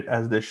stupid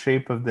as the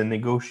shape of the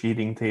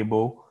negotiating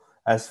table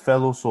as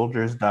fellow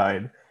soldiers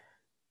died.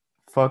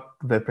 Fuck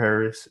the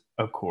Paris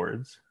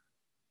Accords."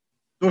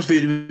 Those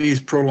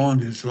Vietnamese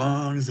prolonged it as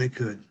long as they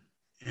could,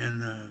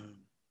 and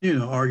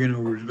arguing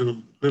over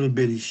little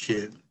bitty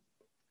shit,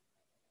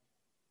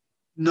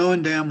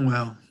 knowing damn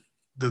well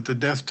that the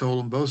death toll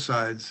on both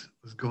sides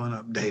was going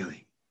up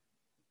daily.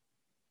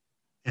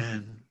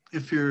 And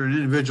if you're an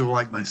individual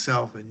like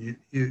myself and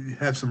you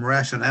have some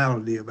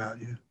rationality about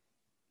you,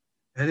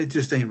 and it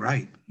just ain't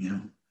right,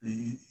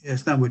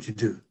 it's not what you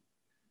do.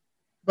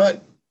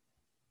 But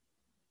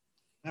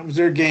that was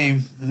their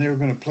game, and they were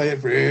going to play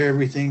it for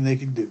everything they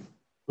could do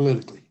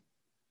politically.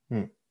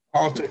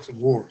 Politics and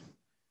war.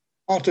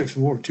 Politics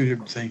and war are two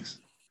different things.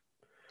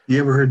 You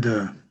ever heard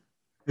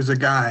there's a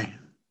guy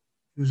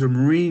who's a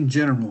Marine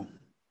general,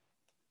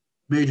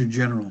 Major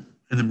General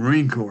in the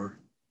Marine Corps.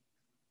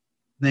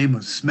 Name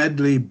was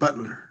Smedley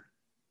Butler.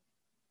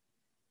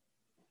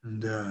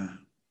 And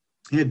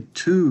he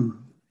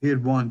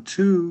had won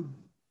 2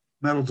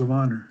 Medals of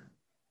Honor.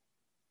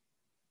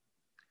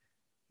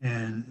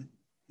 And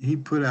he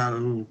put out a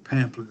little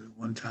pamphlet at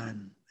one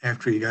time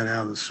after he got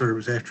out of the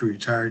service, after he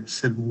retired,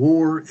 said,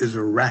 "War is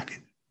a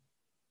racket."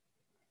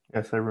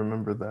 Yes, I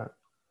remember that.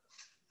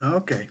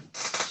 Okay.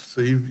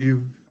 So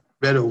you've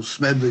read old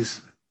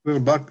Smedley's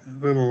little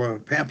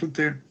pamphlet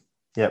there?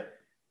 Yep.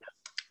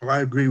 Well,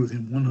 I agree with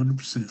him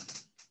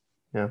 100%.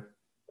 Yeah.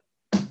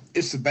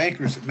 It's the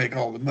bankers that make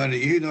all the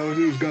money.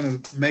 Who's going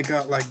to make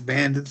out like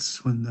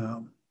bandits when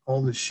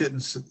all the shit in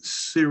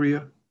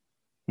Syria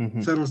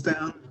settles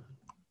down?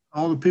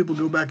 All the people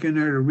go back in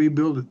there to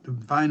rebuild it, to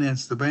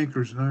finance the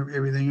bankers and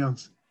everything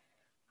else.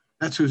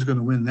 That's who's going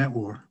to win that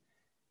war.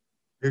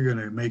 They're going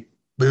to make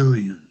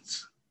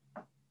billions.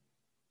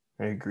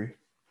 I agree.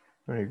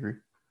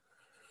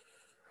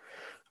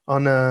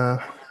 On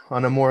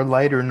a more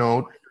lighter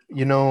note,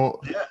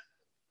 Yeah.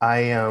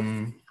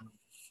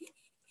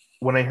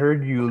 When I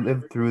heard you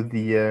lived through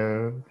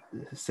the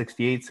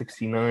 68,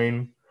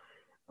 69,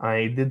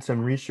 I did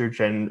some research,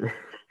 and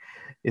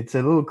It's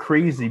a little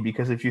crazy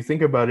because if you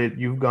think about it,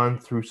 you've gone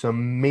through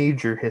some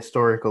major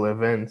historical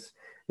events,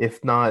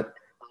 if not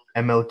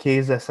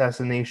MLK's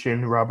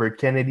assassination, Robert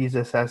Kennedy's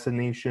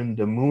assassination,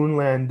 the moon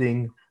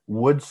landing,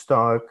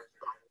 Woodstock,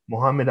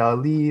 Muhammad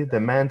Ali, the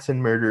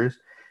Manson murders.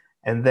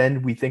 And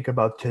then we think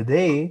about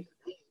today,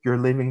 you're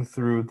living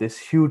through this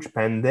huge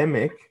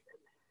pandemic.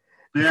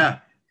 Yeah.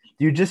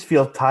 Do you just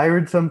feel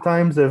tired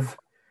sometimes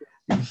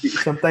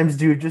sometimes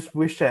do you just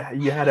wish that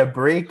you had a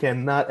break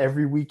and not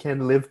every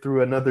weekend live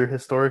through another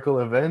historical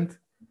event?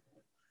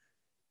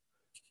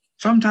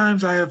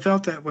 Sometimes I have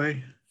felt that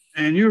way.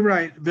 And you're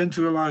right, I've been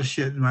through a lot of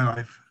shit in my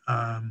life.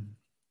 And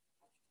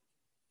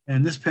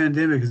this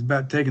pandemic is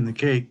about taking the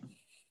cake.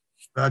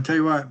 But I'll tell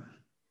you what,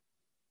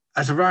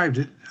 I survived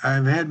it.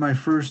 I've had my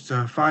first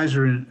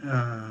Pfizer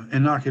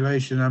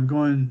inoculation. I'm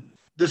going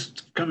this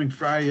coming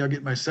Friday. I'll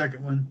get my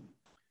second one.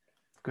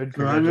 Good,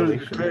 So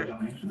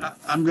congratulations.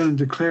 I'm going to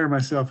declare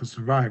myself a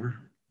survivor.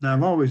 Now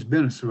I've always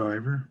been a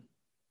survivor,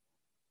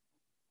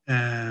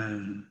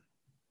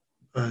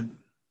 but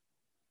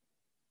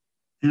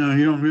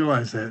you don't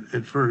realize that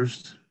at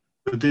first.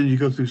 But then you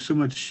go through so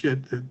much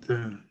shit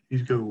that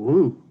you go,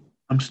 "Whoa,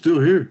 I'm still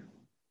here.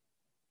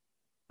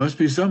 Must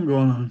be something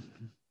going on.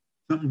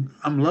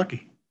 I'm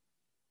lucky,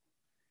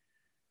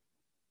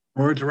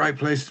 or at the right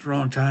place at the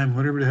wrong time,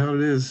 whatever the hell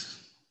it is."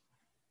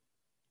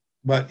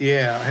 But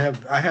yeah,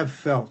 I have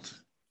felt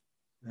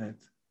that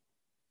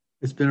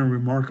it's been a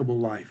remarkable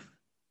life,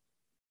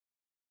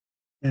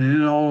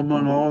 and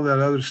among all that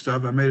other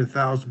stuff, I made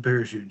 1,000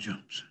 parachute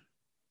jumps.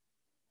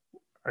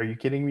 Are you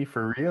kidding me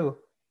for real?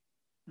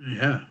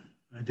 Yeah,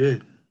 I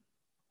did.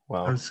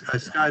 Wow. I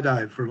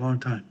skydived for a long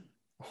time.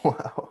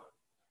 Wow.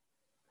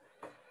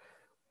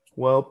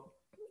 Well,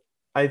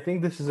 I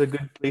think this is a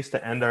good place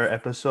to end our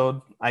episode.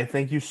 I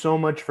thank you so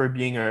much for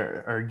being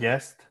our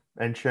guest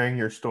and sharing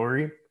your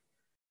story.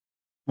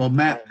 Well,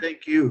 Matt,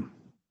 thank you.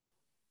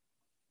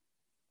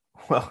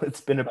 Well, it's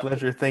been a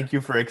pleasure. Thank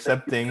you for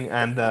accepting,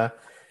 and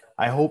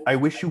I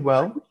wish you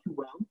well.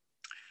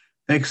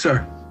 Thanks,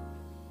 sir.